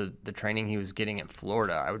comparable to the training he was getting at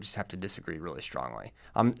Florida, I would just have to disagree really strongly.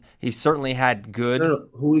 He certainly had good. No,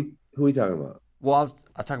 who are you talking about? Well,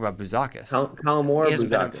 I'll talk about Bouzakis. Colin Moore. he hasn't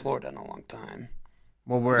been in Bouzakis? Florida in a long time.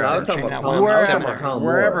 Well, So I wherever, was talking about Wyoming Seminary. Colin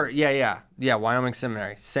wherever, Moore. yeah, Wyoming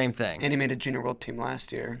Seminary, same thing. And he made a junior world team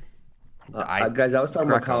last year. Guys, I was talking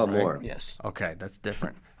about Greco, Colin right? Moore. Yes. Okay, that's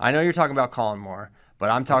different. I know you're talking about Colin Moore, but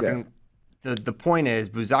I'm talking. Okay. The point is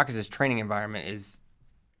Bouzakis' training environment is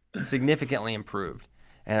significantly improved,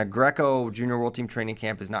 and a Greco junior world team training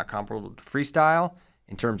camp is not comparable to freestyle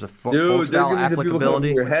in terms of folk Dude, style there's gonna be some people coming applicability.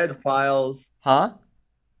 to your head files. Huh?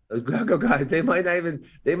 Those Greco guys, they might not even.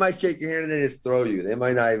 They might shake your hand and then just throw you. They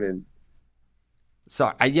might not even.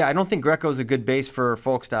 Sorry, I don't think Greco is a good base for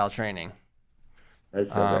folk style training.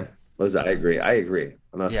 That's okay. Listen, I agree.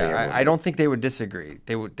 I'm not saying. Yeah, I don't think they would disagree.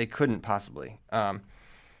 They couldn't possibly.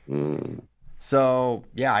 So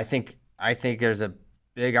yeah, I think there's a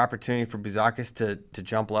big opportunity for Bouzakis to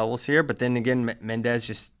jump levels here. But then again, Mendez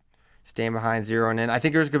just staying behind, zeroing in. I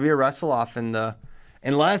think there's gonna be a wrestle off in the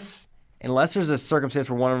unless there's a circumstance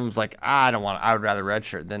where one of them's like, I would rather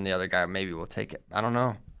redshirt, then the other guy maybe will take it. I don't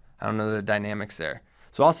know the dynamics there.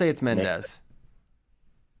 So I'll say it's Mendez.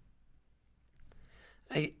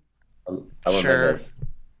 I love Sure. Mendez.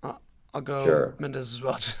 I'll go Sure. Mendez as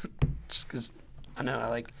well, just because I know I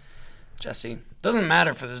like Jesse. Doesn't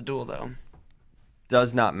matter for this duel, though.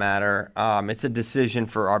 Does not matter. It's a decision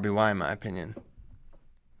for RBY in my opinion.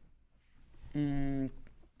 I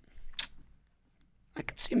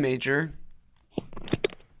could see Major.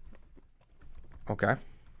 Okay.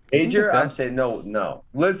 Major, Okay. I'm saying no.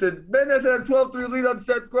 Listen, Mendez had a 12-3 lead on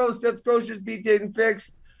Seth Gross. Seth Gross just beat Dayton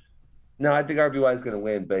Fix. No, I think RBY is going to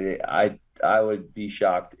win, but I would be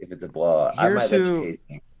shocked if it's a blowout. I might let you taste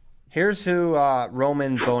it. Here's who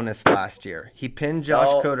Roman bonus last year. He pinned Josh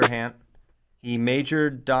Oh. Coderhant. He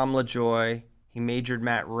majored Dom LaJoy. He majored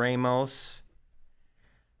Matt Ramos.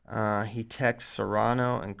 He teched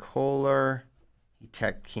Serrano and Kohler. He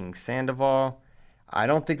teched King Sandoval. I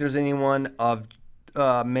don't think there's anyone of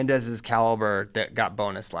Mendez's caliber that got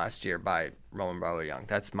bonus last year by Roman Barlow Young.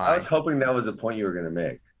 That's I was my. hoping that was the point you were going to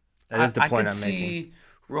make. That is the I point could I'm see making.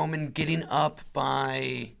 Roman getting up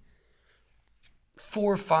by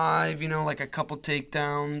 4 or 5, like a couple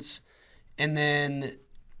takedowns, and then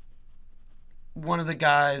one of the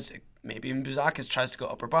guys, maybe even Bouzakis, tries to go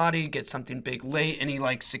upper body, gets something big late, and he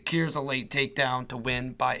secures a late takedown to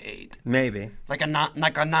win by 8, Maybe. like a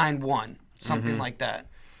 9-1, something like that,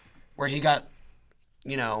 where he got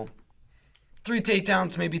 3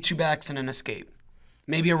 takedowns, maybe 2 backs and an escape,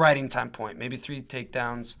 maybe a riding time point, maybe 3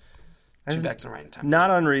 takedowns. 2 backs and riding time.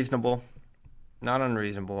 Not unreasonable. Not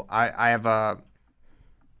unreasonable. I have a.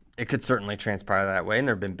 It could certainly transpire that way, and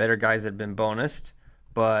there have been better guys that have been bonused,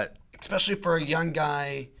 but Especially for a young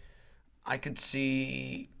guy, I could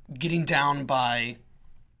see getting down by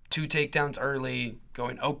 2 takedowns early,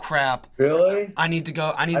 going, oh crap, Really? I need to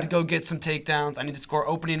go get some takedowns. I need to score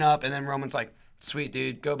opening up, and then Roman's like, sweet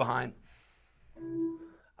dude, go behind.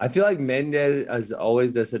 I feel like Mendez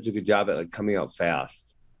always does such a good job at coming out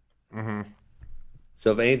fast. mm-hmm.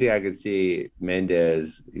 So if anything, I could see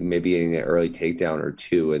Mendez maybe getting an early takedown or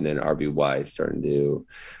 2, and then RBY starting to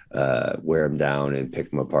wear him down and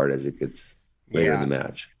pick him apart as it gets later in the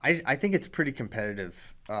match. I think it's a pretty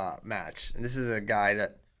competitive match, and this is a guy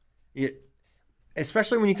that,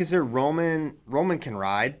 especially when you consider Roman can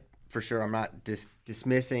ride for sure. I'm not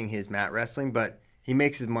dismissing his mat wrestling, but he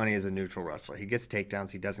makes his money as a neutral wrestler. He gets takedowns,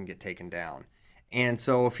 he doesn't get taken down, and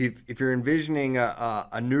so if you're envisioning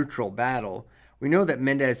a neutral battle, we know that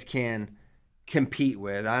Mendez can compete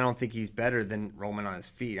with. I don't think he's better than Roman on his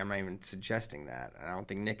feet. I'm not even suggesting that. I don't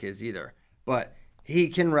think Nick is either. But he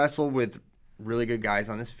can wrestle with really good guys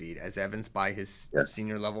on his feet, as evidenced by his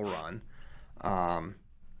senior level run.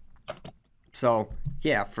 So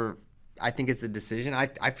yeah, I think it's a decision.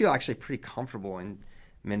 I feel actually pretty comfortable in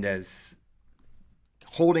Mendez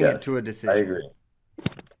holding it to a decision. I agree.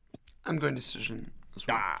 I'm going decision as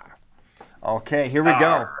well. Okay, here we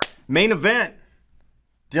go. Main event.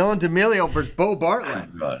 Dylan D'Amelio versus Bo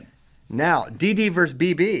Bartlett. God. Now, DD versus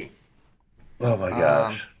BB. Oh my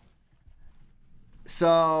gosh.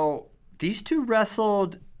 So these two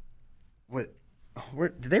wrestled.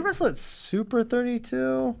 Did they wrestle at Super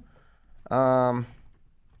 32? I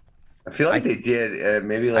feel like they did.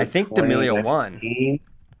 Maybe like I think D'Amelio won.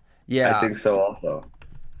 Yeah, I think so also.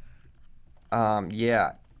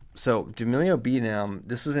 Yeah. So D'Amelio beat him.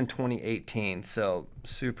 This was in 2018, so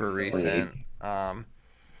super recent. Yeah,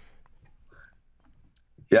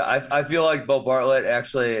 I feel like Bo Bartlett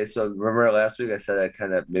actually. So remember last week I said I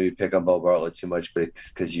kind of maybe pick on Bo Bartlett too much, but it's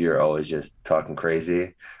because you're always just talking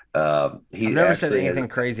crazy. I've never said anything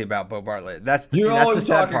crazy about Bo Bartlett. That's you're that's always the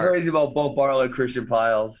sad talking part. crazy about Bo Bartlett, Christian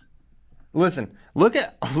Piles. Listen, look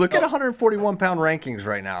at 141 pound rankings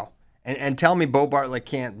right now, and tell me Bo Bartlett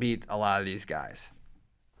can't beat a lot of these guys.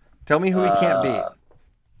 Tell me who he can't beat.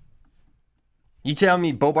 You tell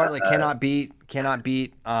me Bo Bartlett cannot beat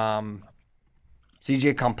CJ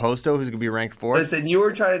Composto, who's gonna be ranked 4th. Listen, you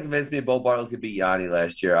were trying to convince me Bo Bartlett could beat Yanni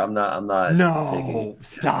last year. I'm not. No,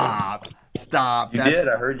 stop. You did.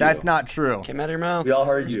 I heard you. That's not true. Came out of your mouth. We all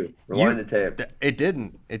heard you. Rewind the tape. It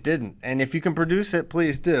didn't. And if you can produce it,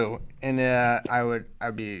 please do. And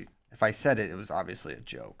I'd be, if I said it, it was obviously a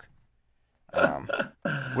joke. No,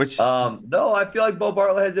 I feel like Bo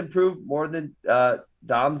Bartlett has improved more than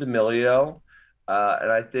Dom D'Amelio.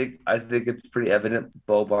 And I think it's pretty evident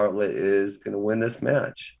Bo Bartlett is going to win this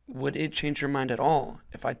match. Would it change your mind at all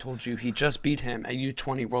if I told you he just beat him at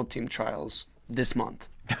U20 World Team Trials this month?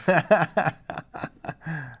 That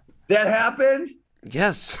happened?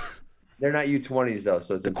 Yes. They're not U20s though,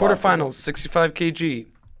 so it's the impossible. quarterfinals, 65 kg.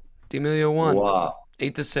 D'Amelio won. Wow.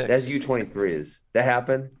 8-6. That's U23s. That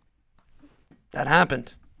happened? That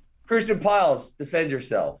happened. Christian Piles, defend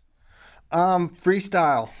yourself.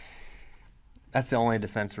 Freestyle. That's the only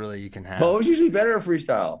defense really you can have. Bo's usually better at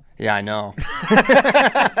freestyle. Yeah, I know.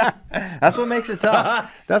 That's what makes it tough.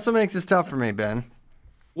 That's what makes it tough for me, Ben.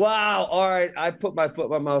 Wow. All right. I put my foot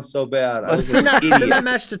in my mouth so bad. Let's send that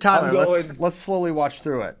match to Tyler. Let's slowly watch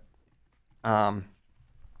through it. I'm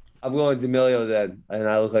going D'Amelio then, and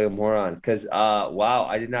I look like a moron because wow,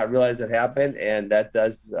 I did not realize that happened, and that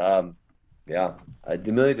does D'Amelio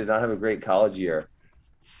did not have a great college year.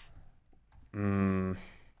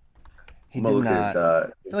 He did not. I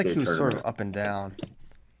feel like he was sort of up and down,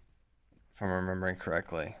 if I'm remembering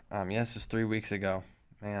correctly. Yes, it was 3 weeks ago.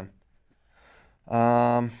 Man.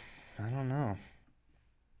 I don't know.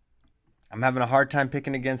 I'm having a hard time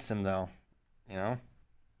picking against him, though.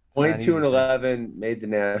 22-11, made the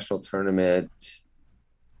national tournament.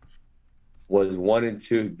 Was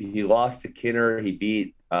 1-2. He lost to Kinner. He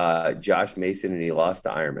beat Josh Mason, and he lost to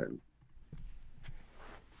Ironman.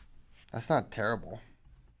 That's not terrible.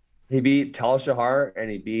 He beat Tal Shahar and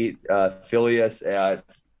he beat Phileas at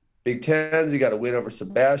Big Tens. He got a win over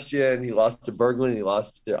Sebastian. He lost to Berglund. He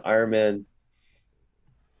lost to Ironman.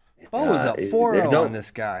 Bo was up 4-0 on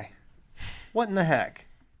this guy. What in the heck?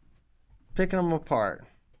 Picking him apart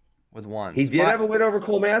with ones. He did have a win over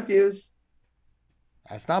Cole Matthews.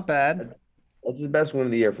 That's not bad. That's his best win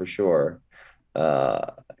of the year for sure. He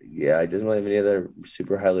doesn't really have any other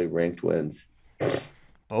super highly ranked wins.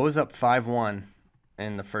 Bo was up 5-1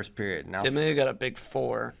 in the first period. Now D'Amelio got a big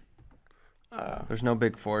 4. There's no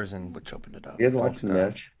big 4s in which opened it up. You guys watched the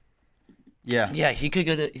match? Yeah, he could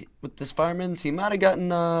get it with this fireman's. He might have gotten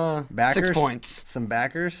backers? 6 points. Some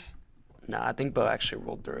backers? Nah, I think Bo actually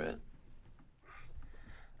rolled through it.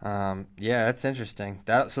 Yeah, that's interesting.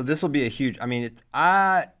 So this will be a huge. I mean, it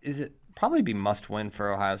probably be must win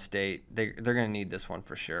for Ohio State. They're going to need this one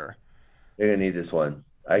for sure. They're going to need this one.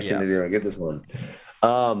 Actually, they're going to get this one.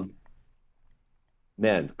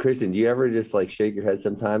 Man, Kristen, do you ever just like shake your head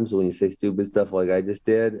sometimes when you say stupid stuff like I just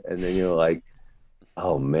did, and then you're like,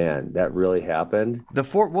 "Oh man, that really happened"? The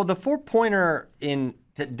 4-pointer in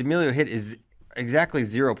that D'Amelio hit is exactly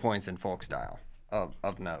 0 points in folk style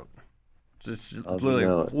of note. Just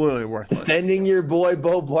literally worthless. Sending your boy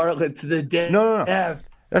Bo Bartlett to the death. No.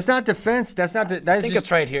 That's not defense. That's not. That's I think it's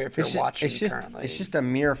right here if you're watching currently. It's just a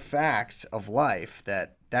mere fact of life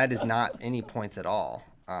that is not any points at all.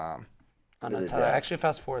 On a Tyler. Actually,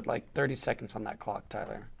 fast forward like 30 seconds on that clock,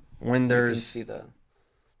 Tyler. When there's you can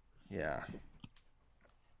see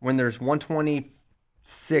when there's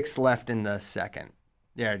 1:26 left in the second.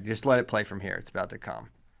 Yeah, just let it play from here. It's about to come.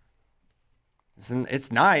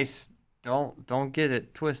 It's nice. Don't get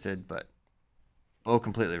it twisted, but Bo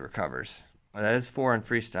completely recovers. That is 4 in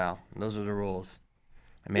freestyle. Those are the rules.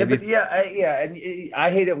 And maybe and I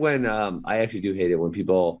hate it when I actually do hate it when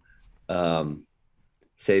people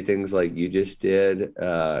say things like you just did,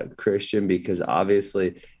 Christian, because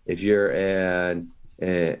obviously if you're an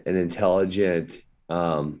intelligent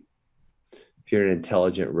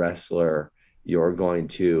wrestler you're going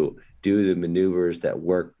to do the maneuvers that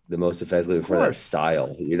work the most effectively for that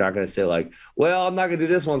style. You're not going to say like, well, I'm not going to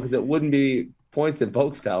do this one because it wouldn't be points in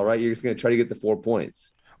folk style, right? You're just going to try to get the 4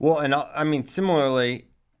 points. Well, and I mean, similarly,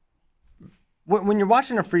 when you're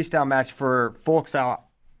watching a freestyle match for folk style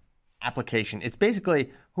application, it's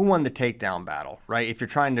basically who won the takedown battle, right? If you're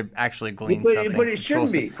trying to actually glean something. But it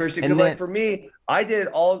shouldn't be, Christian. Because like for me, I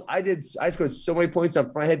scored so many points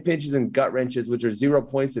on front head pinches and gut wrenches, which are 0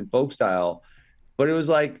 points in folk style. But it was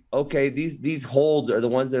like, okay, these holds are the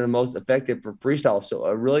ones that are most effective for freestyle. So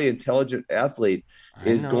a really intelligent athlete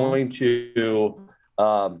is going to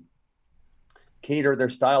cater their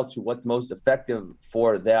style to what's most effective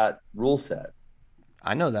for that rule set.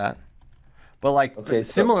 I know that. But like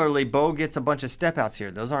similarly, Bo gets a bunch of step outs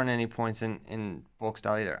here. Those aren't any points in folk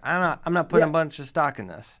style either. I'm not putting a bunch of stock in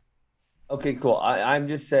this. Okay, cool. I'm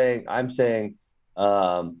saying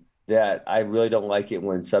that I really don't like it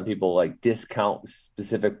when some people like discount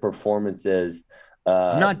specific performances.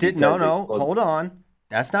 Hold on.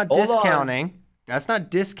 That's not discounting. That's not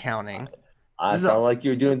discounting. I sound like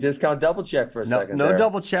you're doing discount double check for a second. No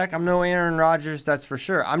double check. I'm no Aaron Rodgers, that's for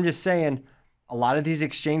sure. I'm just saying a lot of these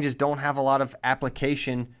exchanges don't have a lot of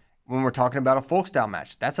application when we're talking about a folk style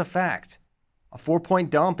match. That's a fact. A 4-point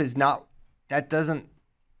dump that doesn't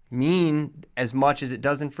mean as much as it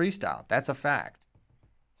does in freestyle. That's a fact.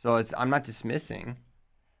 So I'm not dismissing.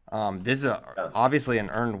 This is obviously an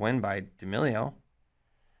earned win by D'Amelio.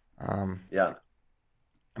 Yeah.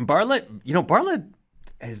 And Bartlett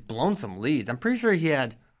has blown some leads. I'm pretty sure he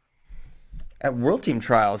had at World Team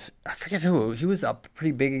Trials, I forget who, he was up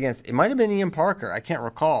pretty big against. It might have been Ian Parker. I can't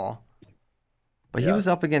recall. But he was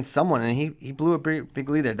up against someone, and he blew a big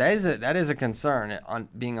lead there. That is a concern on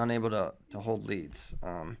being unable to hold leads.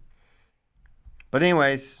 But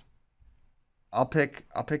anyways, I'll pick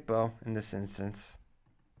Bo in this instance.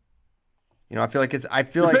 You know, I feel like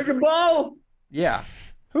You're picking Bo. Yeah.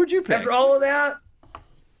 Who'd you pick? After all of that?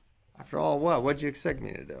 After all what? What'd you expect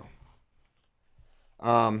me to do?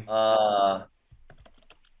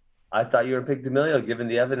 I thought you were pick D'Amelio given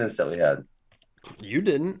the evidence that we had. You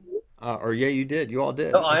didn't. You did. You all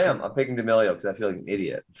did. No, I am. I'm picking D'Amelio because I feel like an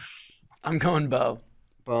idiot. I'm going Bo.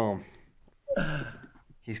 Boom.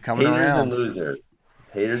 He's coming around.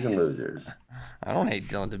 Haters and losers. I don't hate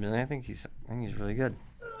Dylan D'Amelio. I think he's really good.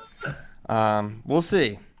 We'll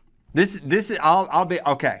see. I'll be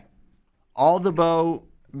okay. All the Bo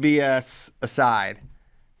BS aside,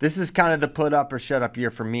 this is kind of the put up or shut up year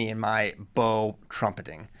for me in my Bo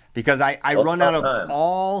trumpeting because I run out of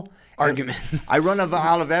all arguments. I run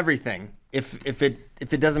out of everything if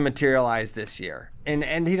it doesn't materialize this year.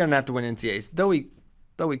 And he doesn't have to win NCAAs, though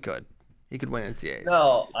he could. He could win NCAAs.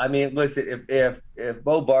 No, I mean, listen, if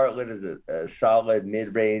Bo Bartlett is a solid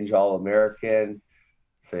mid-range All-American,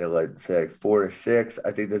 say 4 to 6,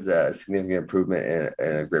 I think that's a significant improvement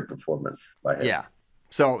and a great performance by him. Yeah.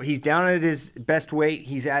 So he's down at his best weight.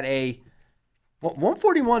 He's at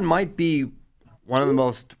 141 might be one of the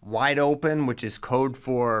most wide open, which is code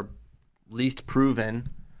for least proven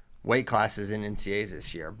weight classes in NCAAs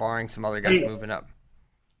this year, barring some other guys moving up.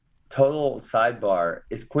 Total sidebar.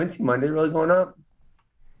 Is Quincy Monday really going up?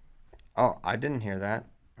 Oh, I didn't hear that.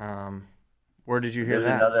 Where did you hear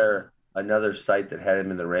that? Another site that had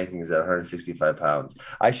him in the rankings at 165 pounds.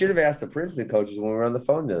 I should have asked the Princeton coaches when we were on the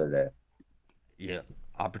phone the other day. Yeah,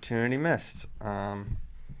 opportunity missed. I'll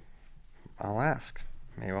ask.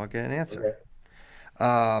 Maybe I'll get an answer.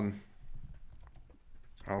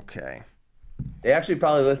 Okay. They actually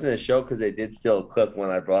probably listened to the show because they did steal a clip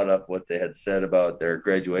when I brought up what they had said about their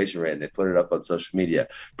graduation rate, and they put it up on social media.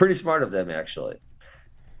 Pretty smart of them, actually.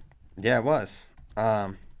 Yeah, it was.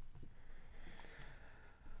 Hey,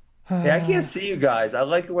 I can't see you guys. I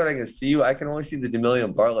like it when I can see you. I can only see the D'Amelio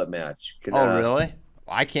and Bartlett match. Really?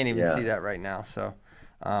 I can't even see that right now. So,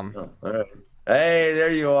 all right. Hey,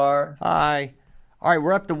 there you are. Hi. All right,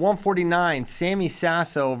 we're up to 149. Sammy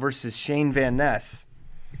Sasso versus Shane Van Ness.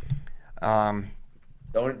 Don't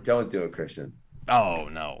do it, Christian. Oh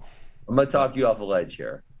no. I'm gonna talk you off a ledge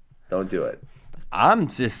here. Don't do it. I'm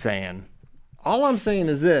just saying. All I'm saying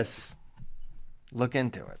is this. Look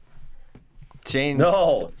into it. Shane.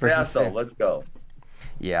 No, Sasso. Let's go.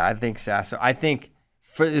 Yeah, I think Sasso. I think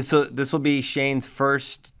this will be Shane's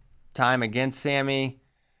first time against Sammy.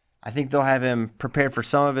 I think they'll have him prepared for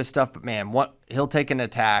some of his stuff, but man, he'll take an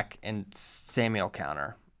attack and Sammy will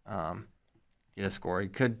counter. Get a score. He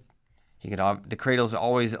could. The cradle's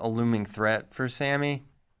always a looming threat for Sammy,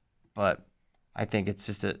 but I think it's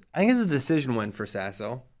a decision win for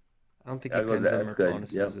Sasso. I don't think he pins him or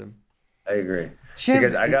bonuses him. I agree. Shane,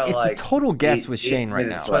 Because I got it's like a total guess with 8 Shane right now.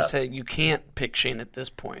 minutes That's why I left. say you can't pick Shane at this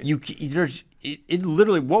point. It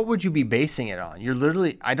literally, what would you be basing it on? You're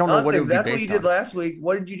literally, I don't know what it would be That's what you based did on. last week.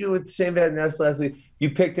 What did you do with Sam Van Ness last week?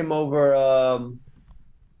 You picked him over.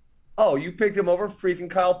 You picked him over freaking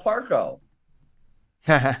Kyle Parko.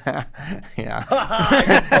 Yeah.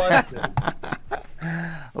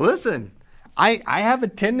 Listen, I have a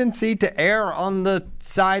tendency to err on the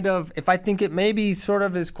side of, if I think it maybe sort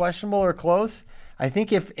of is questionable or close, I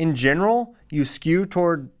think if in general you skew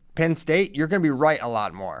toward Penn State, you're going to be right a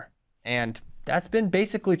lot more. And that's been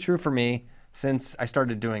basically true for me since I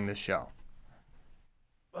started doing this show.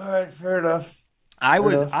 All right, fair enough. I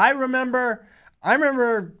remember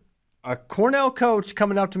a Cornell coach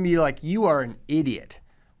coming up to me like, "You are an idiot,"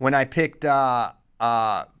 when I picked Bo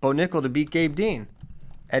Nickel to beat Gabe Dean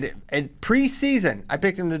at preseason. I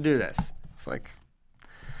picked him to do this. It's like,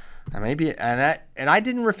 maybe, and I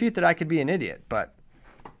didn't refute that I could be an idiot, but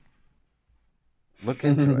look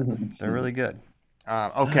into it. They're really good.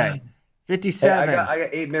 Okay, 57. Hey, I got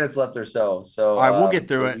 8 minutes left or so. So all right, we'll get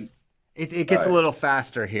through it. It gets a little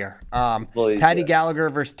faster here. Patty Gallagher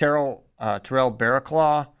versus Terrell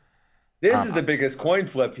Barraclaw. This is the biggest coin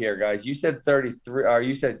flip here, guys. You said 33, or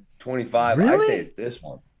you said 25. Really? I say it's this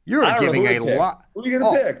one. You were giving a pick. lot. Who are you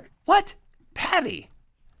going to pick? What? Patty.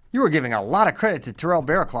 You were giving a lot of credit to Terrell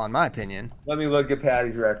Barraclaw, in my opinion. Let me look at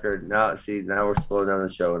Patty's record. Now we're slowing down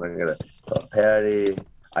the show, and I'm going to Patty.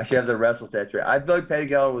 I should have the wrestle stats right. I feel like Patty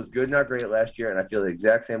Gallagher was good, not great last year, and I feel the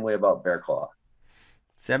exact same way about Barraclaw.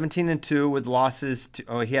 17-2 with losses.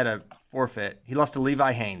 He had a forfeit. He lost to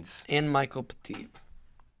Levi Haynes. And Michael Petit.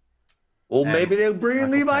 Well, And maybe they'll bring in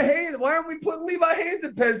Michael Levi Penn. Haynes. Why aren't we putting Levi Haynes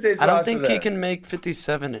in Penn State's I don't roster think he then? can make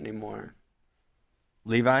 57 anymore.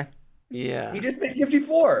 Levi? Yeah. He just made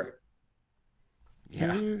 54.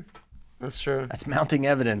 Yeah. That's true. That's mounting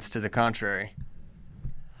evidence to the contrary.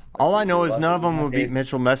 All I know is none of them will beat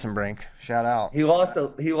Mitchell Messenbrink. Shout out. He lost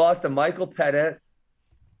to Michael Pettit.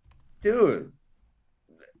 Dude.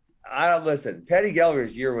 Listen, Patty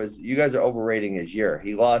Gallagher's year was, you guys are overrating his year.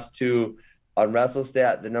 He lost to, on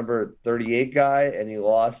WrestleStat, the number 38 guy, and he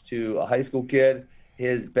lost to a high school kid.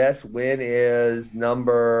 His best win is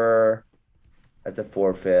that's a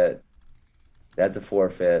forfeit.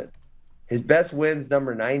 His best win's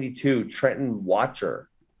number 92, Trenton Watcher.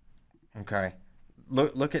 Okay.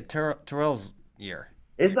 Look at Terrell's year.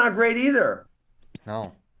 It's not great either.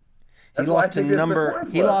 No. He That's why I lost to think it's the number coin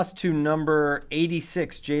he flip. lost to number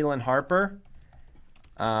 86, Jalen Harper.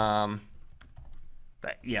 Yeah,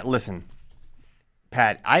 listen.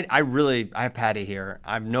 Pat, I have Patty here.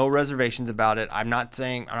 I have no reservations about it. I'm not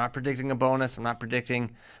predicting a bonus. I'm not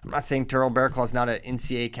saying Terrell Barraclaw is not an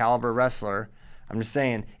NCAA caliber wrestler. I'm just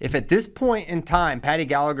saying, if at this point in time, Patty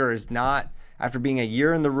Gallagher is not, after being a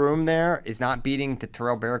year in the room there, is not beating the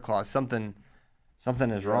Terrell Barraclaw, something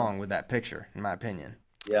is wrong with that picture, in my opinion.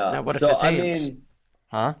 Yeah. Now, what if it's Haynes?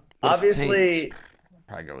 Huh? What if it's Obviously, Haynes?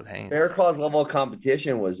 Probably go with Haynes. Barraclaw's level of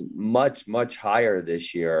competition was much, much higher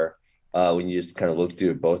this year when you just kind of look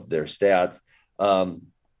through both of their stats.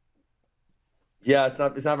 Yeah,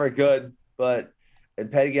 it's not very good,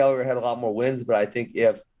 and Patty Gallagher had a lot more wins, but I think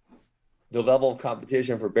if the level of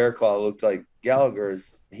competition for Barraclaw looked like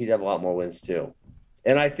Gallagher's, he'd have a lot more wins too.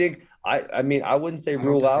 And I think, I wouldn't say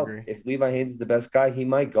rule out if Levi Haynes is the best guy, he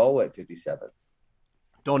might go at 57.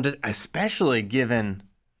 Especially given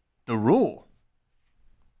the rule.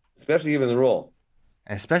 Especially given the rule.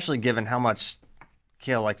 Especially given how much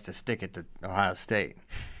Kale likes to stick it to Ohio State.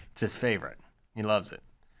 It's his favorite. He loves it.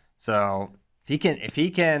 So if he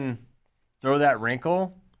can throw that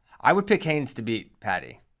wrinkle, I would pick Haynes to beat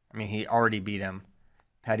Patty. I mean, he already beat him.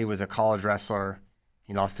 Patty was a college wrestler.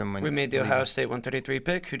 He lost him when We made the Ohio State 133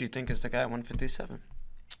 pick. Who do you think is the guy at 157?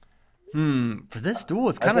 For this duel,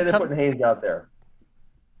 it's I kind think of they're tough. putting Haynes out there.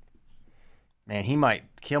 Man,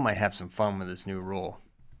 Kale might have some fun with this new rule,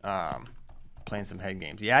 playing some head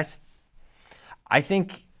games. Yes, I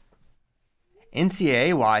think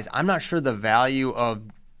NCAA wise, I'm not sure the value of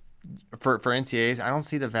for NCAAs. I don't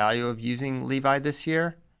see the value of using Levi this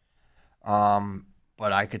year,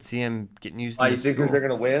 but I could see him getting used. You think because they're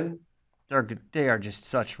going to win? They are just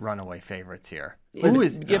such runaway favorites here. Yeah, Who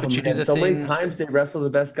is? Yeah, but you do the so thing. many times they wrestle the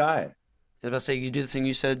best guy. I was about to say, you do the thing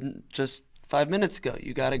you said just 5 minutes ago.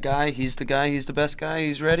 You got a guy. He's the guy. He's the best guy.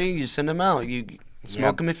 He's ready. You send him out. You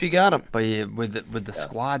smoke him if you got him. But with the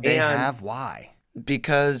squad they have, why?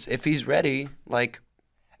 Because if he's ready, like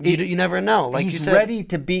you never know. Like he's you said, ready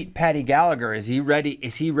to beat Patty Gallagher. Is he ready?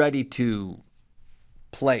 Is he ready to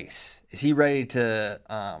place? Is he ready to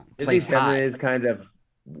place Henry high? is kind of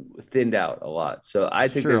thinned out a lot, so I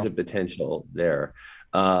think True. there's a potential there.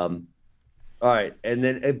 All right, and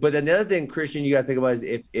then but then the other thing, Christian, you got to think about is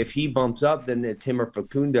if he bumps up, then it's him or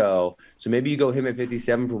Facundo. So maybe you go him at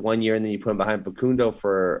 57 for 1 year, and then you put him behind Facundo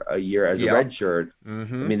for a year as a red shirt.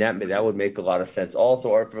 Mm-hmm. I mean that would make a lot of sense. Also,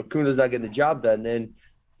 or if Facundo's not getting the job done, then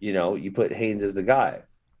you put Haynes as the guy.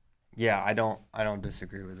 Yeah, I don't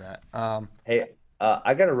disagree with that. Hey,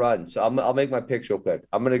 I got to run, so I'll make my picks real quick.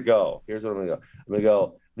 I'm gonna go. Here's what I'm gonna go. I'm gonna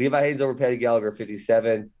go Levi Haynes over Paddy Gallagher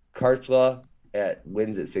 57. Karchla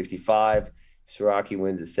wins at 65. Siraki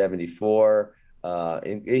wins at 74.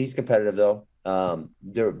 And he's competitive though.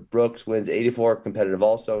 Brooks wins 84, competitive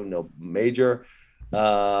also, no major.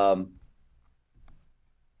 Gavin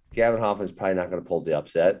Hoffman's probably not going to pull the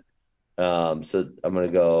upset. So I'm going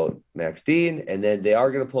to go Max Dean, and then they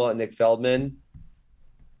are going to pull out Nick Feldman.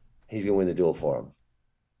 He's going to win the duel for him.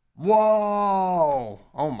 Whoa!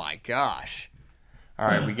 Oh my gosh! All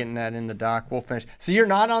right, we getting that in the doc. We'll finish. So you're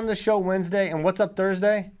not on the show Wednesday, and what's up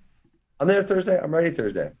Thursday? I'm there Thursday. I'm ready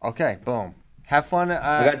Thursday. Okay, boom. Have fun.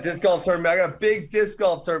 I got disc golf tournament. I got a big disc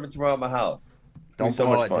golf tournament tomorrow at my house. Don't so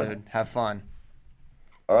blow much it, fun, dude. Have fun.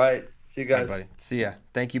 All right. See you guys. Hey, buddy. See ya.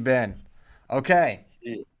 Thank you, Ben. Okay. See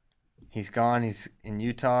you. He's gone. He's in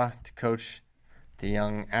Utah to coach the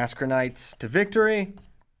young Askronites to victory,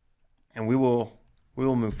 and we will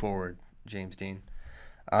move forward. James Dean.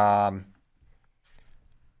 Who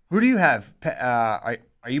do you have? Are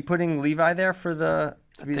you putting Levi there for the?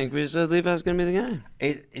 I think we said Levi's going to be the guy.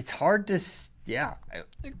 It's hard to. Yeah.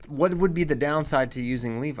 What would be the downside to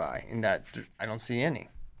using Levi in that? I don't see any.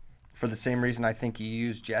 For the same reason I think you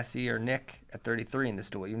use Jesse or Nick at 33 in this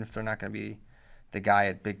duel, even if they're not going to be the guy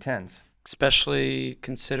at Big Tens. Especially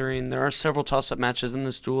considering there are several toss-up matches in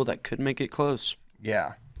this duel that could make it close.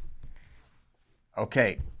 Yeah.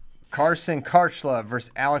 Okay. Carson Karchla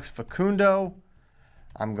versus Alex Facundo.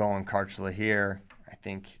 I'm going Karchla here. I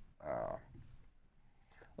think,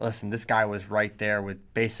 listen, this guy was right there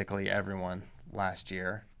with basically everyone last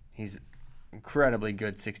year. He's incredibly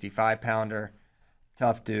good 65-pounder.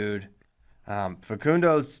 Tough dude.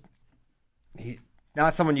 Facundo's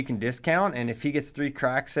not someone you can discount, and if he gets 3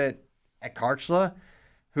 cracks at Karchla,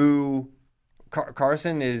 who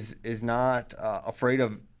Carson is not afraid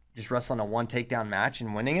of just wrestling a 1 takedown match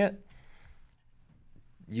and winning it,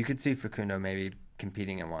 you could see Facundo maybe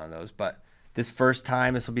competing in one of those. But this first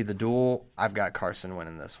time, this will be the duel. I've got Carson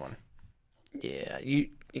winning this one. Yeah, you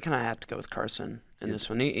kind of have to go with Carson in this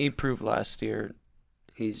one. He proved last year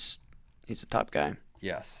he's a top guy.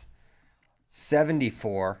 Yes.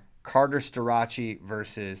 74, Carter Starachi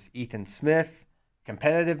versus Ethan Smith.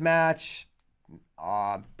 Competitive match.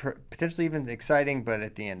 Potentially even exciting, but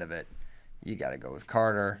at the end of it, you got to go with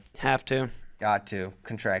Carter. Have to. Got to.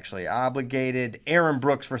 Contractually obligated. Aaron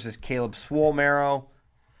Brooks versus Caleb Swollmarrow.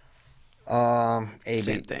 AB.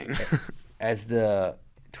 Same thing. As the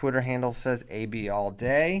Twitter handle says, AB all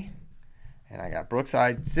day. And I got Brooks.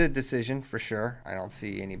 It's a decision for sure. I don't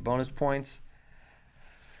see any bonus points.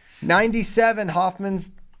 97,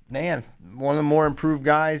 Hoffman's, man, one of the more improved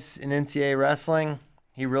guys in NCAA wrestling.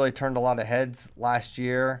 He really turned a lot of heads last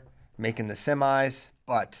year, making the semis.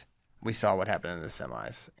 But we saw what happened in the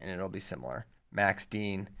semis, and it'll be similar. Max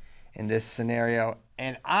Dean in this scenario.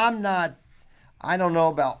 And I don't know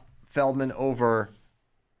about Feldman over.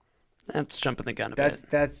 That's jumping the gun a bit.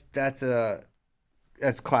 That's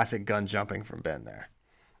classic gun jumping from Ben there.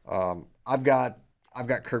 I've got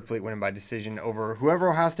Kurt Fleet winning by decision over whoever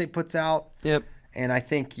Ohio State puts out. Yep. And I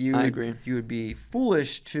think you would be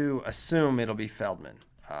foolish to assume it'll be Feldman.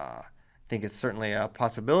 I think it's certainly a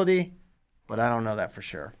possibility, but I don't know that for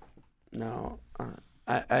sure. No,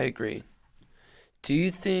 I agree. Do you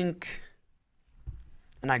think,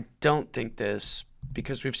 and I don't think this,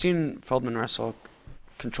 because we've seen Feldman wrestle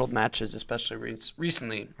controlled matches, especially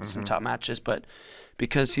recently, some top matches, but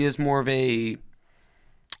because he is more of a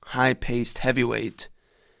high-paced heavyweight,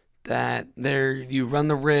 that there you run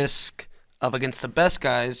the risk of, against the best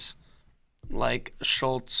guys like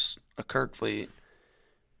Schultz, a Kirkfleet,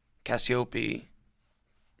 Cassiope,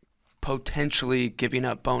 potentially giving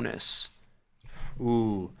up bonus.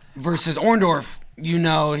 Ooh. Versus Orndorff, he's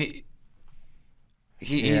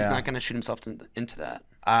not going to shoot himself into that.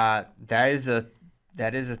 That is a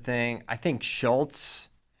thing. I think Schultz,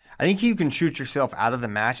 I think you can shoot yourself out of the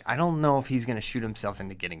match. I don't know if he's going to shoot himself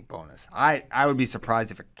into getting bonus. I would be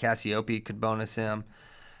surprised if Cassiope could bonus him.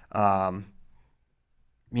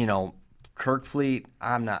 Kirkfleet,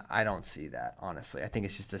 I don't see that, honestly. I think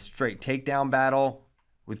it's just a straight takedown battle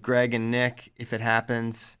with Greg and Nick if it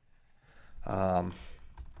happens. I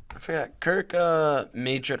forgot. Kirk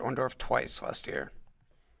majored Orndorff twice last year.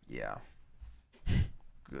 Yeah.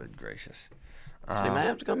 Good gracious. So he might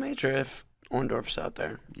have to go major if Orndorff's out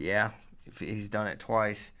there. Yeah. He's done it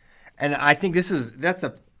twice. And I think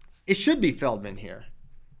it should be Feldman here.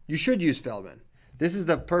 You should use Feldman. This is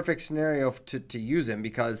the perfect scenario to use him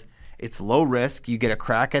because it's low risk. You get a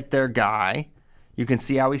crack at their guy. You can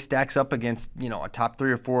see how he stacks up against, a top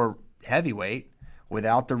 3 or 4 heavyweight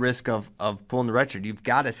without the risk of pulling the red shirt. You've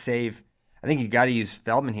got to save. I think you've got to use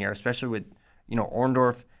Feldman here, especially with,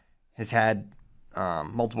 Orndorff has had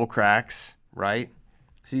multiple cracks, right?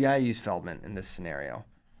 So you got to use Feldman in this scenario.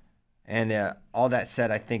 And all that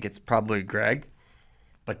said, I think it's probably Greg.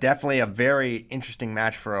 But definitely a very interesting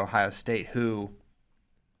match for Ohio State, who,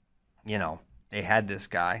 they had this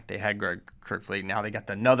guy. They had Greg Kerkvliet. Now they got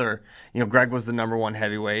another, Greg was the number 1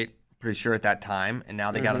 heavyweight, pretty sure at that time. And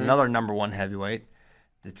now they got another number 1 heavyweight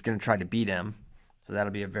that's going to try to beat him. So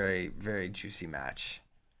that'll be a very, very juicy match,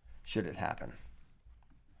 should it happen.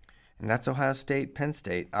 And that's Ohio State, Penn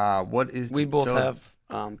State. We both have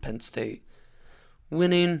Penn State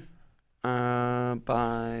winning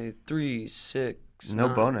by 3, 6. No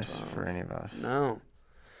 9, bonus 12. for any of us. No.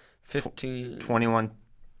 15.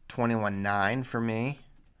 21-9 for me.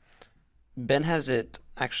 Ben has it,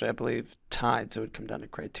 actually, I believe, tied, so it would come down to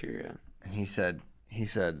criteria. And he said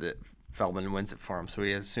that Feldman wins it for him, so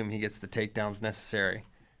we assume he gets the takedowns necessary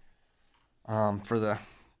for the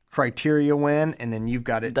criteria win, and then you've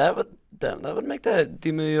got it. That would make that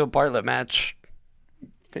D'Amelio Bartlett match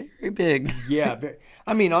very big. Yeah,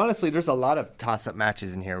 honestly, there's a lot of toss-up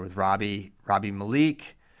matches in here with Robbie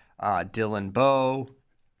Malik, Dylan Bowe.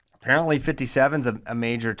 Apparently 57's a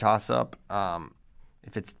major toss-up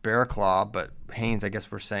if it's Bearclaw, but Haynes, I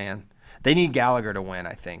guess we're saying. They need Gallagher to win,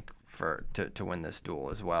 I think, to win this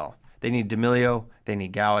duel as well. They need D'Amelio, they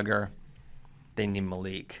need Gallagher, they need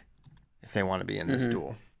Malik if they want to be in this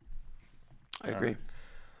duel. I agree.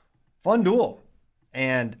 Fun duel.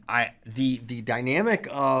 And the dynamic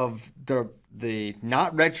of the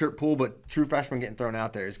not redshirt pool but true freshman getting thrown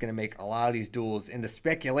out there is going to make a lot of these duels and the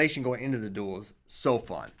speculation going into the duels so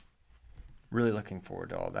fun. Really looking forward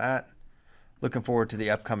to all that. Looking forward to the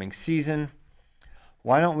upcoming season.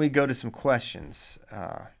 Why don't we go to some questions,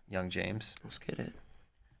 young James? Let's get it.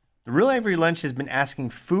 The Real Avery Lunch has been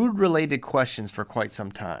asking food-related questions for quite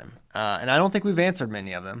some time, and I don't think we've answered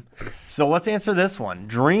many of them. So let's answer this one.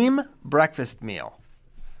 Dream breakfast meal.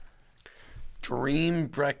 Dream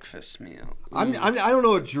breakfast meal. I don't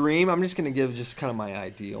know a dream. I'm just going to give just kind of my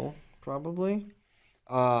ideal, probably.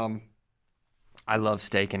 I love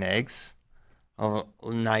steak and eggs. A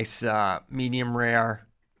nice medium rare.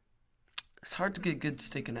 It's hard to get good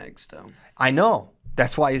steak and eggs, though. I know.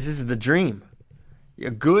 That's why this is the dream. A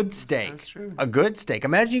good steak. That's true. A good steak.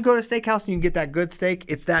 Imagine you go to a steakhouse and you get that good steak.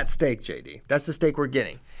 It's that steak, JD. That's the steak we're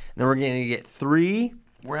getting. And then we're going to get 3.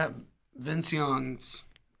 We're at Vince Young's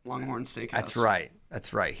Longhorn Steakhouse.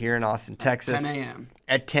 That's right. Here in Austin, Texas. 10 a.m.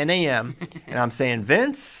 At 10 a.m. And I'm saying,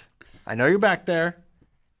 Vince, I know you're back there.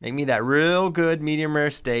 Make me that real good medium rare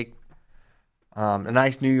steak. A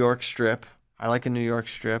nice New York strip. I like a New York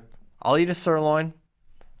strip. I'll eat a sirloin.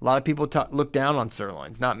 A lot of people look down on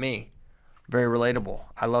sirloins. Not me. Very relatable.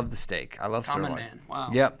 I love the steak. I love Common sirloin. man. Wow.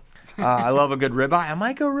 Yep. I love a good ribeye. I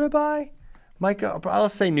might go ribeye. I'll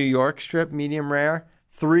say New York strip, medium rare.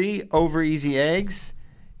 3 over easy eggs,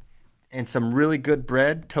 and some really good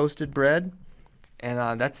bread, toasted bread,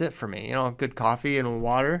 and that's it for me. Good coffee and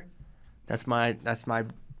water. That's my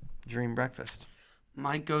dream breakfast.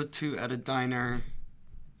 My go-to at a diner.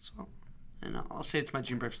 So, I'll say it's my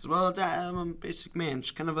dream breakfast as well. I'm a basic man,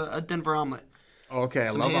 just kind of a Denver omelet. Okay, I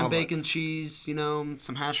love some ham, omelets. bacon, cheese,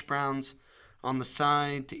 some hash browns on the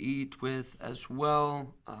side to eat with as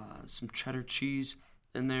well. Some cheddar cheese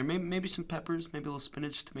in there, maybe some peppers, maybe a little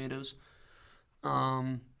spinach, tomatoes.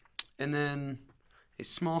 And then a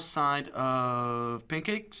small side of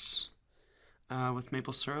pancakes with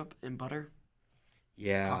maple syrup and butter.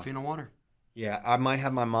 Yeah. Coffee and water. Yeah, I might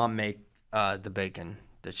have my mom make the bacon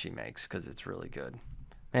that she makes because it's really good.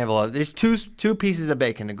 There's two pieces of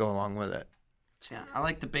bacon to go along with it. So, yeah, I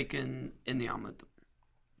like the bacon in the omelet.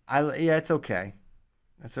 Yeah, it's okay.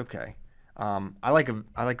 That's okay. I like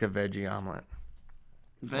the veggie omelet.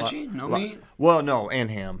 Veggie? No meat? Well, no, and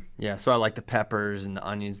ham. Yeah, so I like the peppers and the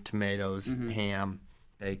onions, tomatoes, ham,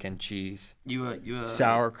 bacon, cheese. You a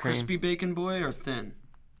sour cream. Crispy bacon boy or thin?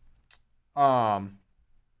 Or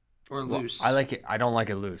loose? I like it. I don't like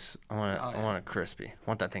it loose. I want it crispy. I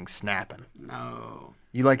want that thing snapping. No.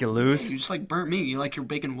 You like it loose? You just like burnt meat. You like your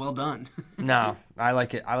bacon well done. No, I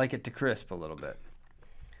like it. I like it to crisp a little bit.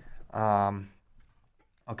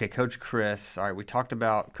 Okay, Coach Chris. All right, we talked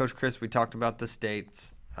about Coach Chris. We talked about the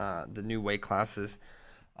states, the new weight classes.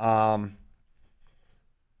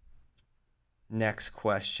 next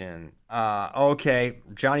question. Okay,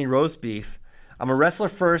 Johnny Roastbeef. I'm a wrestler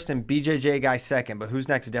first and BJJ guy second, but Who's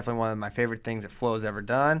Next is definitely one of my favorite things that Flow has ever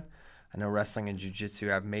done. I know wrestling and jiu-jitsu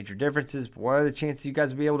have major differences, but what are the chances you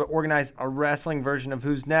guys will be able to organize a wrestling version of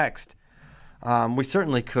Who's Next? We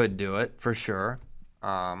certainly could do it, for sure.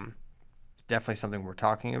 Definitely something we're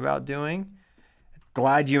talking about doing.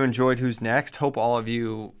 Glad you enjoyed Who's Next. Hope all of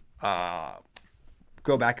you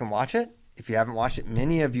go back and watch it. If you haven't watched it,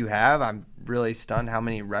 many of you have. I'm really stunned how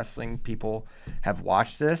many wrestling people have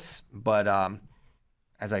watched this. But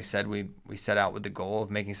as I said, we set out with the goal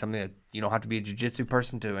of making something that you don't have to be a jiu-jitsu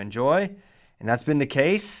person to enjoy. And that's been the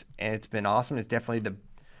case, and it's been awesome. It's definitely the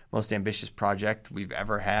most ambitious project we've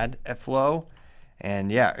ever had at Flow.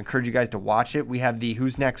 And yeah, encourage you guys to watch it. We have the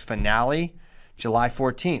Who's Next finale, July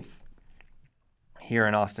 14th, here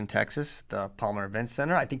in Austin, Texas, the Palmer Events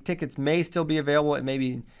Center. I think tickets may still be available. It may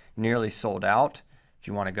be nearly sold out if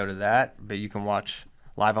you want to go to that. But you can watch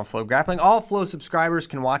live on Flow Grappling. All Flow subscribers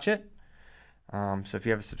can watch it. So if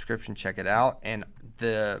you have a subscription, check it out. And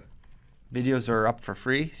the videos are up for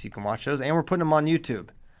free, so you can watch those. And we're putting them on YouTube.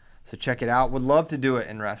 So check it out. Would love to do it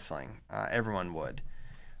in wrestling. Everyone would.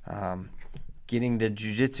 Getting the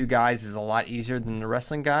jiu-jitsu guys is a lot easier than the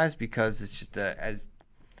wrestling guys because it's just, as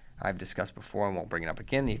I've discussed before and won't bring it up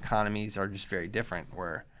again, the economies are just very different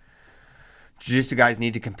where jiu-jitsu guys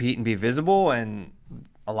need to compete and be visible, and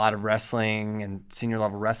a lot of wrestling and senior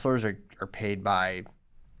level wrestlers are paid by,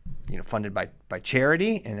 funded by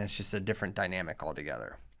charity, and it's just a different dynamic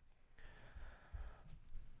altogether.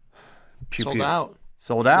 Pew, Sold pew. out.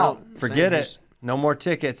 Sold out. No, Forget it. same. No more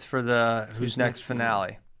tickets for the Who's Next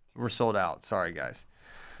finale. We're sold out. Sorry, guys.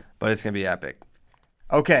 But it's going to be epic.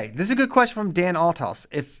 Okay, this is a good question from Dan Althouse.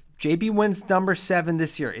 If JB wins number 7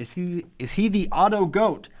 this year, is he the auto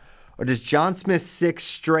GOAT? Or does John Smith's 6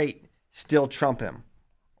 straight still trump him?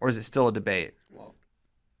 Or is it still a debate? Well,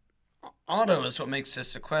 auto is what makes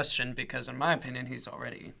this a question because, in my opinion, he's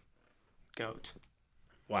already GOAT.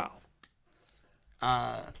 Wow.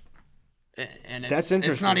 And That's it's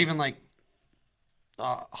interesting. not even like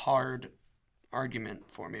a hard argument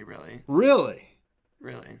for me, really. Really?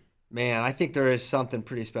 Really. Man, I think there is something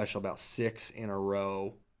pretty special about 6 in a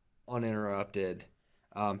row, uninterrupted.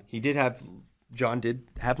 John did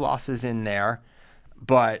have losses in there,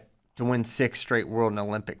 but to win 6 straight world and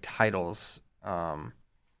Olympic titles, I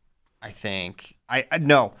think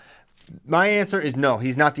no. My answer is no.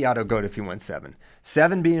 He's not the auto GOAT if he wins 7.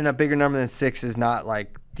 7 being a bigger number than 6 is not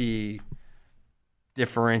like the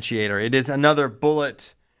differentiator. It is another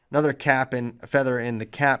bullet, another cap and a feather in the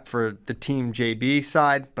cap for the Team JB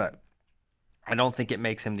side, but I don't think it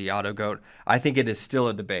makes him the auto GOAT. I think it is still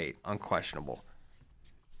a debate, unquestionable.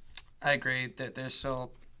 I agree that there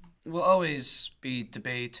still will always be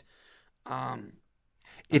debate.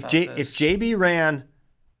 If JB ran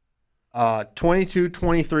 22,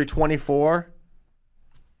 23, 24,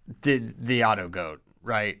 the auto GOAT,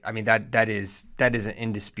 right? I mean that is an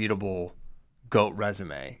indisputable GOAT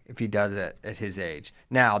resume if he does it at his age.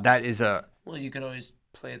 Now that is Well, you could always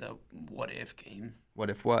play the what if game. what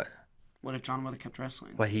if what? What if John would have kept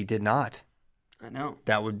wrestling? Well, he did not. I know.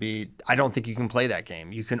 That would be. I don't think you can play that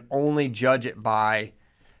game. You can only judge it by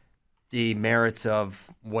the merits of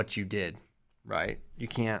what you did, right? You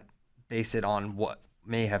can't base it on what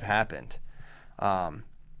may have happened.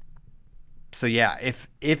 So yeah,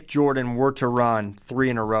 if Jordan were to run 3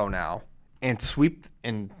 in a row now and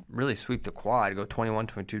really sweep the quad, go 21,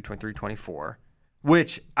 22, 23, 24,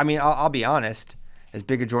 which, I mean, I'll be honest, as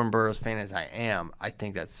big a Jordan Burroughs fan as I am, I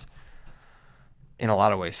think that's in a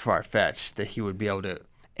lot of ways far-fetched that he would be able to.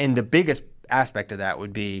 And the biggest aspect of that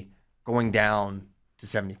would be going down to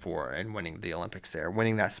 74 and winning the Olympics there,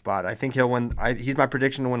 winning that spot. I think he'll win. He's my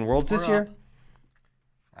prediction to win Worlds this year.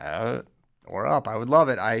 Or up. I would love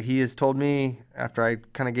it. He has told me after I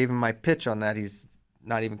kind of gave him my pitch on that, he's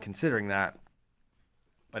not even considering that.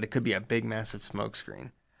 But it could be a big, massive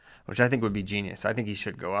smokescreen, which I think would be genius. I think he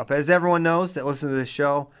should go up. As everyone knows that listens to this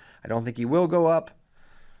show, I don't think he will go up.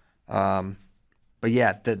 But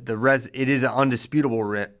yeah, it is an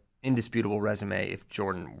indisputable resume if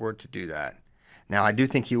Jordan were to do that. Now, I do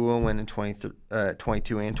think he will win in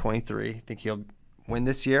 22 and 23. I think he'll win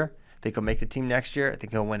this year. I think he'll make the team next year. I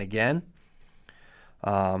think he'll win again.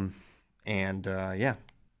 Yeah,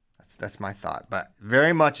 that's my thought. But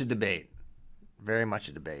very much a debate. Very much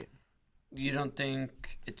a debate. You don't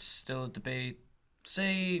think it's still a debate?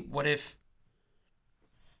 Say, what if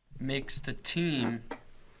makes the team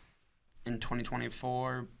in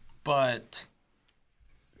 2024, but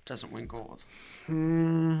doesn't win gold?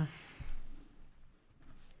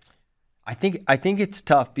 I think it's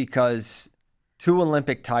tough because 2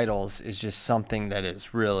 Olympic titles is just something that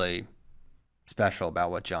is really special about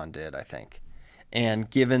what John did, I think. And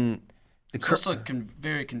given the It's also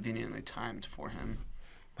very conveniently timed for him.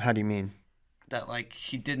 How do you mean? That, like,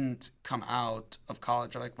 he didn't come out of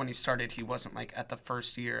college, or, like, when he started, he wasn't, like, at the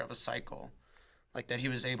first year of a cycle. Like, that he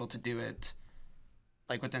was able to do it,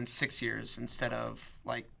 like, within 6 years instead of,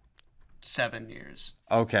 like, 7 years.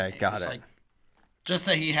 Okay, got it. Like, just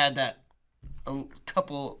that he had that a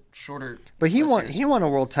couple shorter. But he years. won a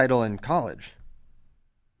world title in college.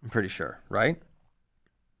 I'm pretty sure, right?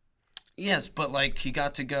 Yes, but, like, he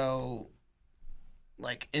got to go,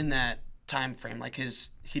 like, in that time frame. Like,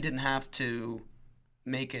 he didn't have to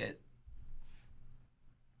make it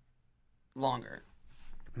longer.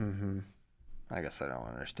 I guess I don't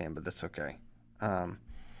understand, but that's okay.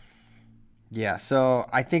 Yeah, so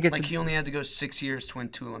I think it's like he only had to go 6 years to win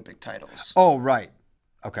 2 Olympic titles. Oh, right.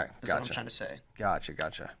 Okay, That's gotcha. what I'm trying to say.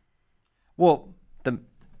 Gotcha. Well,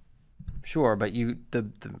 sure, but you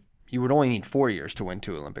would only need 4 years to win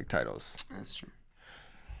 2 Olympic titles. That's true.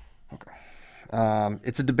 Okay.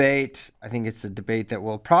 It's a debate. I think it's a debate that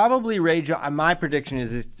will probably rage on. My prediction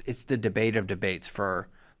is it's the debate of debates for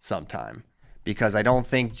some time, because I don't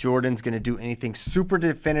think Jordan's going to do anything super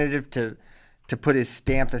definitive to put his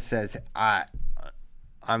stamp that says I'm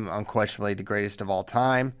unquestionably the greatest of all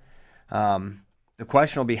time. The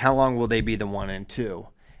question will be, how long will they be the 1 and 2,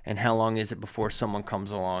 and how long is it before someone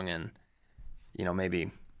comes along and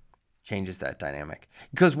maybe changes that dynamic?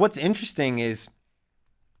 Because what's interesting is,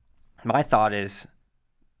 my thought is,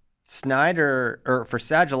 Snyder, or for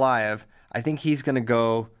Sadulayev, I think he's going to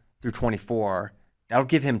go through 24. That'll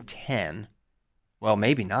give him 10. Well,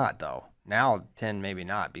 maybe not, though. Now 10, maybe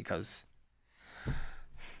not, because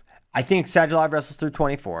I think Sadulayev wrestles through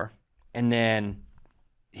 24, and then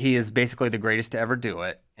he is basically the greatest to ever do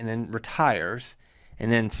it, and then retires. And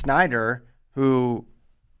then Snyder, who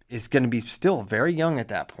is going to be still very young at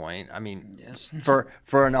that point. I mean, Yes. for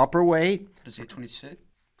an upper weight, Is he 26?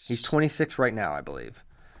 he's 26 right now, I believe.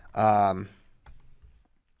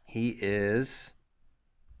 He is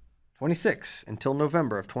 26 until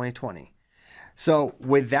November of 2020. So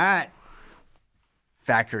with that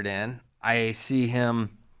factored in, I see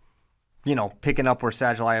him, picking up where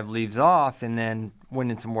Sadulayev leaves off and then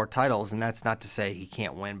winning some more titles. And that's not to say he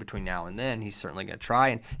can't win between now and then. He's certainly going to try,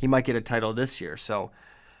 and he might get a title this year. So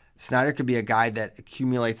Snyder could be a guy that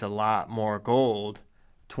accumulates a lot more gold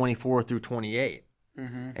 24 through 28.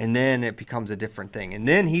 And then it becomes a different thing. And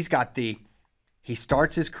then he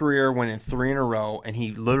starts his career winning 3 in a row, and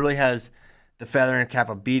he literally has the feather in the cap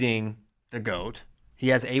of beating the GOAT. He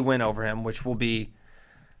has a win over him, which will be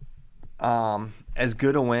as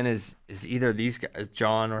good a win as either these guys,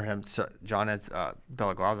 John or him. John has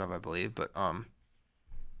Beloglazov, I believe. But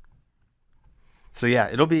so yeah,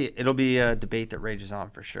 it'll be a debate that rages on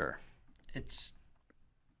for sure.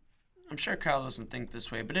 I'm sure Kyle doesn't think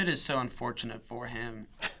this way, but it is so unfortunate for him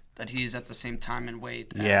that he's at the same time and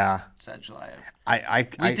weight as Sadulayev. I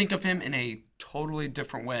think of him in a totally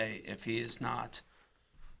different way if he is not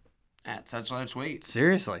at Sadulayev's weight.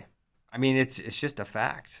 Seriously. I mean, it's just a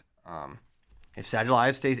fact. If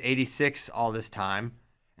Sadulayev stays 86 all this time,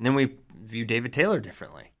 and then we view David Taylor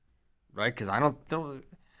differently, right? Because I don't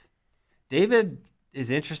David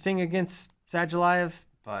is interesting against Sadulayev,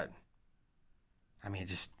 but I mean,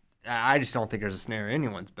 I just don't think there's a scenario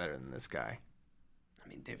anyone's better than this guy. I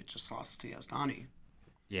mean, David just lost to Yazdani.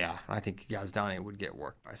 Yeah, I think Yazdani would get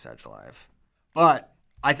worked by Sadulayev. But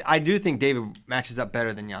I do think David matches up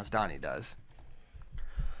better than Yazdani does.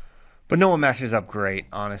 But no one matches up great,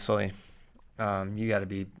 honestly. You gotta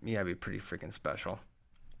be pretty freaking special.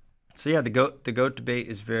 So yeah, the GOAT debate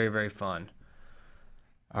is very, very fun.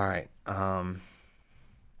 All right.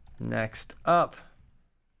 Next up,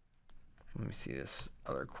 let me see this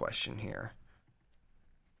other question here.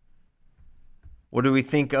 What do we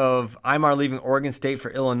think of Aymar leaving Oregon State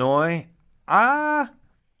for Illinois? I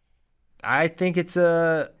think it's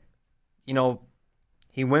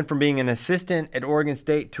he went from being an assistant at Oregon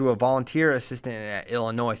State to a volunteer assistant at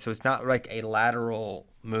Illinois. So it's not like a lateral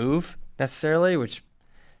move necessarily, which,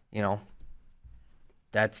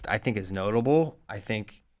 that's, I think, is notable. I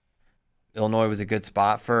think Illinois was a good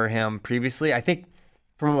spot for him previously. I think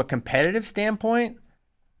from a competitive standpoint,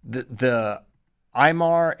 the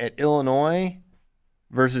Aymar at Illinois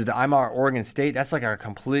versus the Aymar at Oregon State, that's like a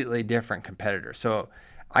completely different competitor. So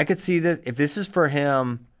I could see that if this is for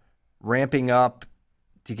him ramping up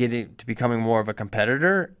to becoming more of a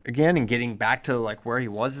competitor again and getting back to like where he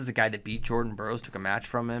was as the guy that beat Jordan Burroughs, took a match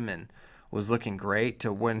from him and was looking great,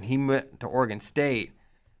 to when he went to Oregon State,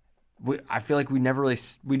 I feel like we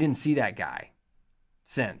didn't see that guy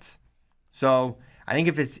since. So I think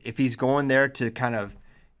if he's going there to kind of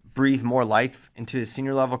breathe more life into his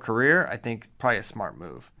senior level career, I think probably a smart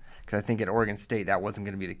move. Because I think at Oregon State that wasn't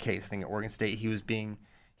going to be the case. I think at Oregon State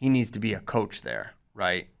he needs to be a coach there,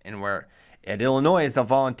 right? And where at Illinois as a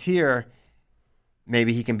volunteer,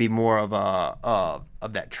 maybe he can be more of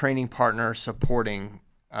that training partner, supporting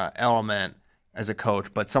element as a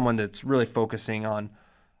coach, but someone that's really focusing on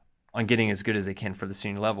getting as good as they can for the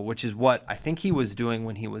senior level, which is what I think he was doing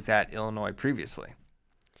when he was at Illinois previously.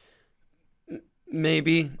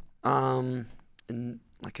 Maybe, and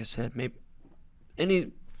like I said, maybe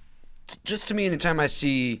just to me, anytime I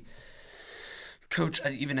see coach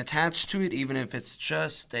even attached to it, even if it's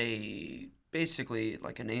just basically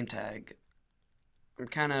like a name tag, I'm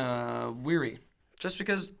kind of weary. Just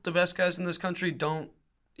because the best guys in this country don't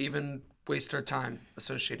even waste their time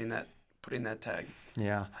putting that tag.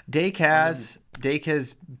 Yeah. Dake has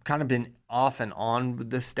kind of been off and on with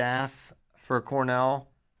the staff for Cornell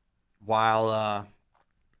while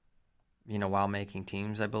making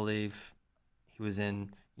teams, I believe. He was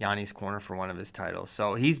in Yanni's corner for one of his titles.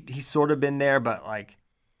 So he's sort of been there, but like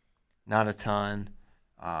not a ton.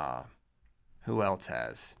 Who else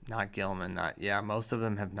has? Not Gilman. Most of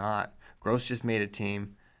them have not. Gross just made a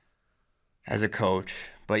team as a coach.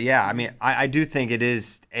 But yeah, I mean, I do think it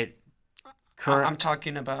is I'm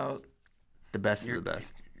talking about the best of the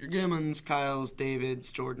best. Your Gilmans, Kyles,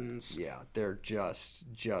 Davids, Jordans. Yeah, they're just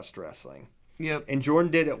wrestling. Yep. And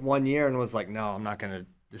Jordan did it 1 year and was like, no, I'm not going to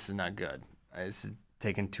 – this is not good. This is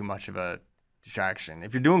taking too much of a distraction.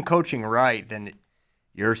 If you're doing coaching right, then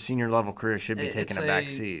your senior level career should be taking a back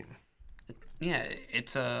seat. Yeah,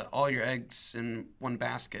 it's all your eggs in one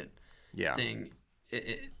basket thing.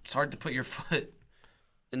 It's hard to put your foot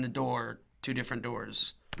in the door, two different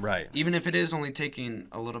doors. Right. Even if it is only taking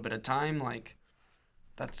a little bit of time, like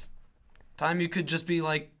that's time you could just be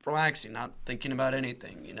like relaxing, not thinking about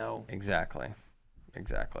anything, you know? Exactly.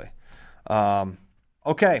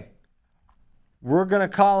 Okay. We're going to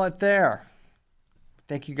call it there.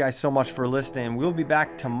 Thank you guys so much for listening. We'll be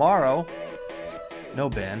back tomorrow. No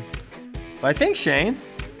Ben. But I think Shane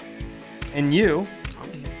and you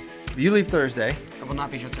leave Thursday. I will not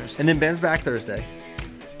be here Thursday. And then Ben's back Thursday.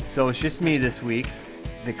 So it's just me this week.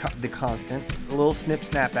 The constant. A little snip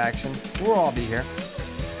snap action. We'll all be here.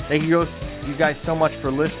 Thank you guys so much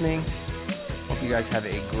for listening. Hope you guys have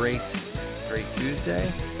a great Tuesday.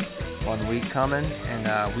 Fun week coming.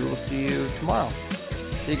 And we will see you tomorrow.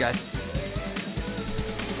 See you guys.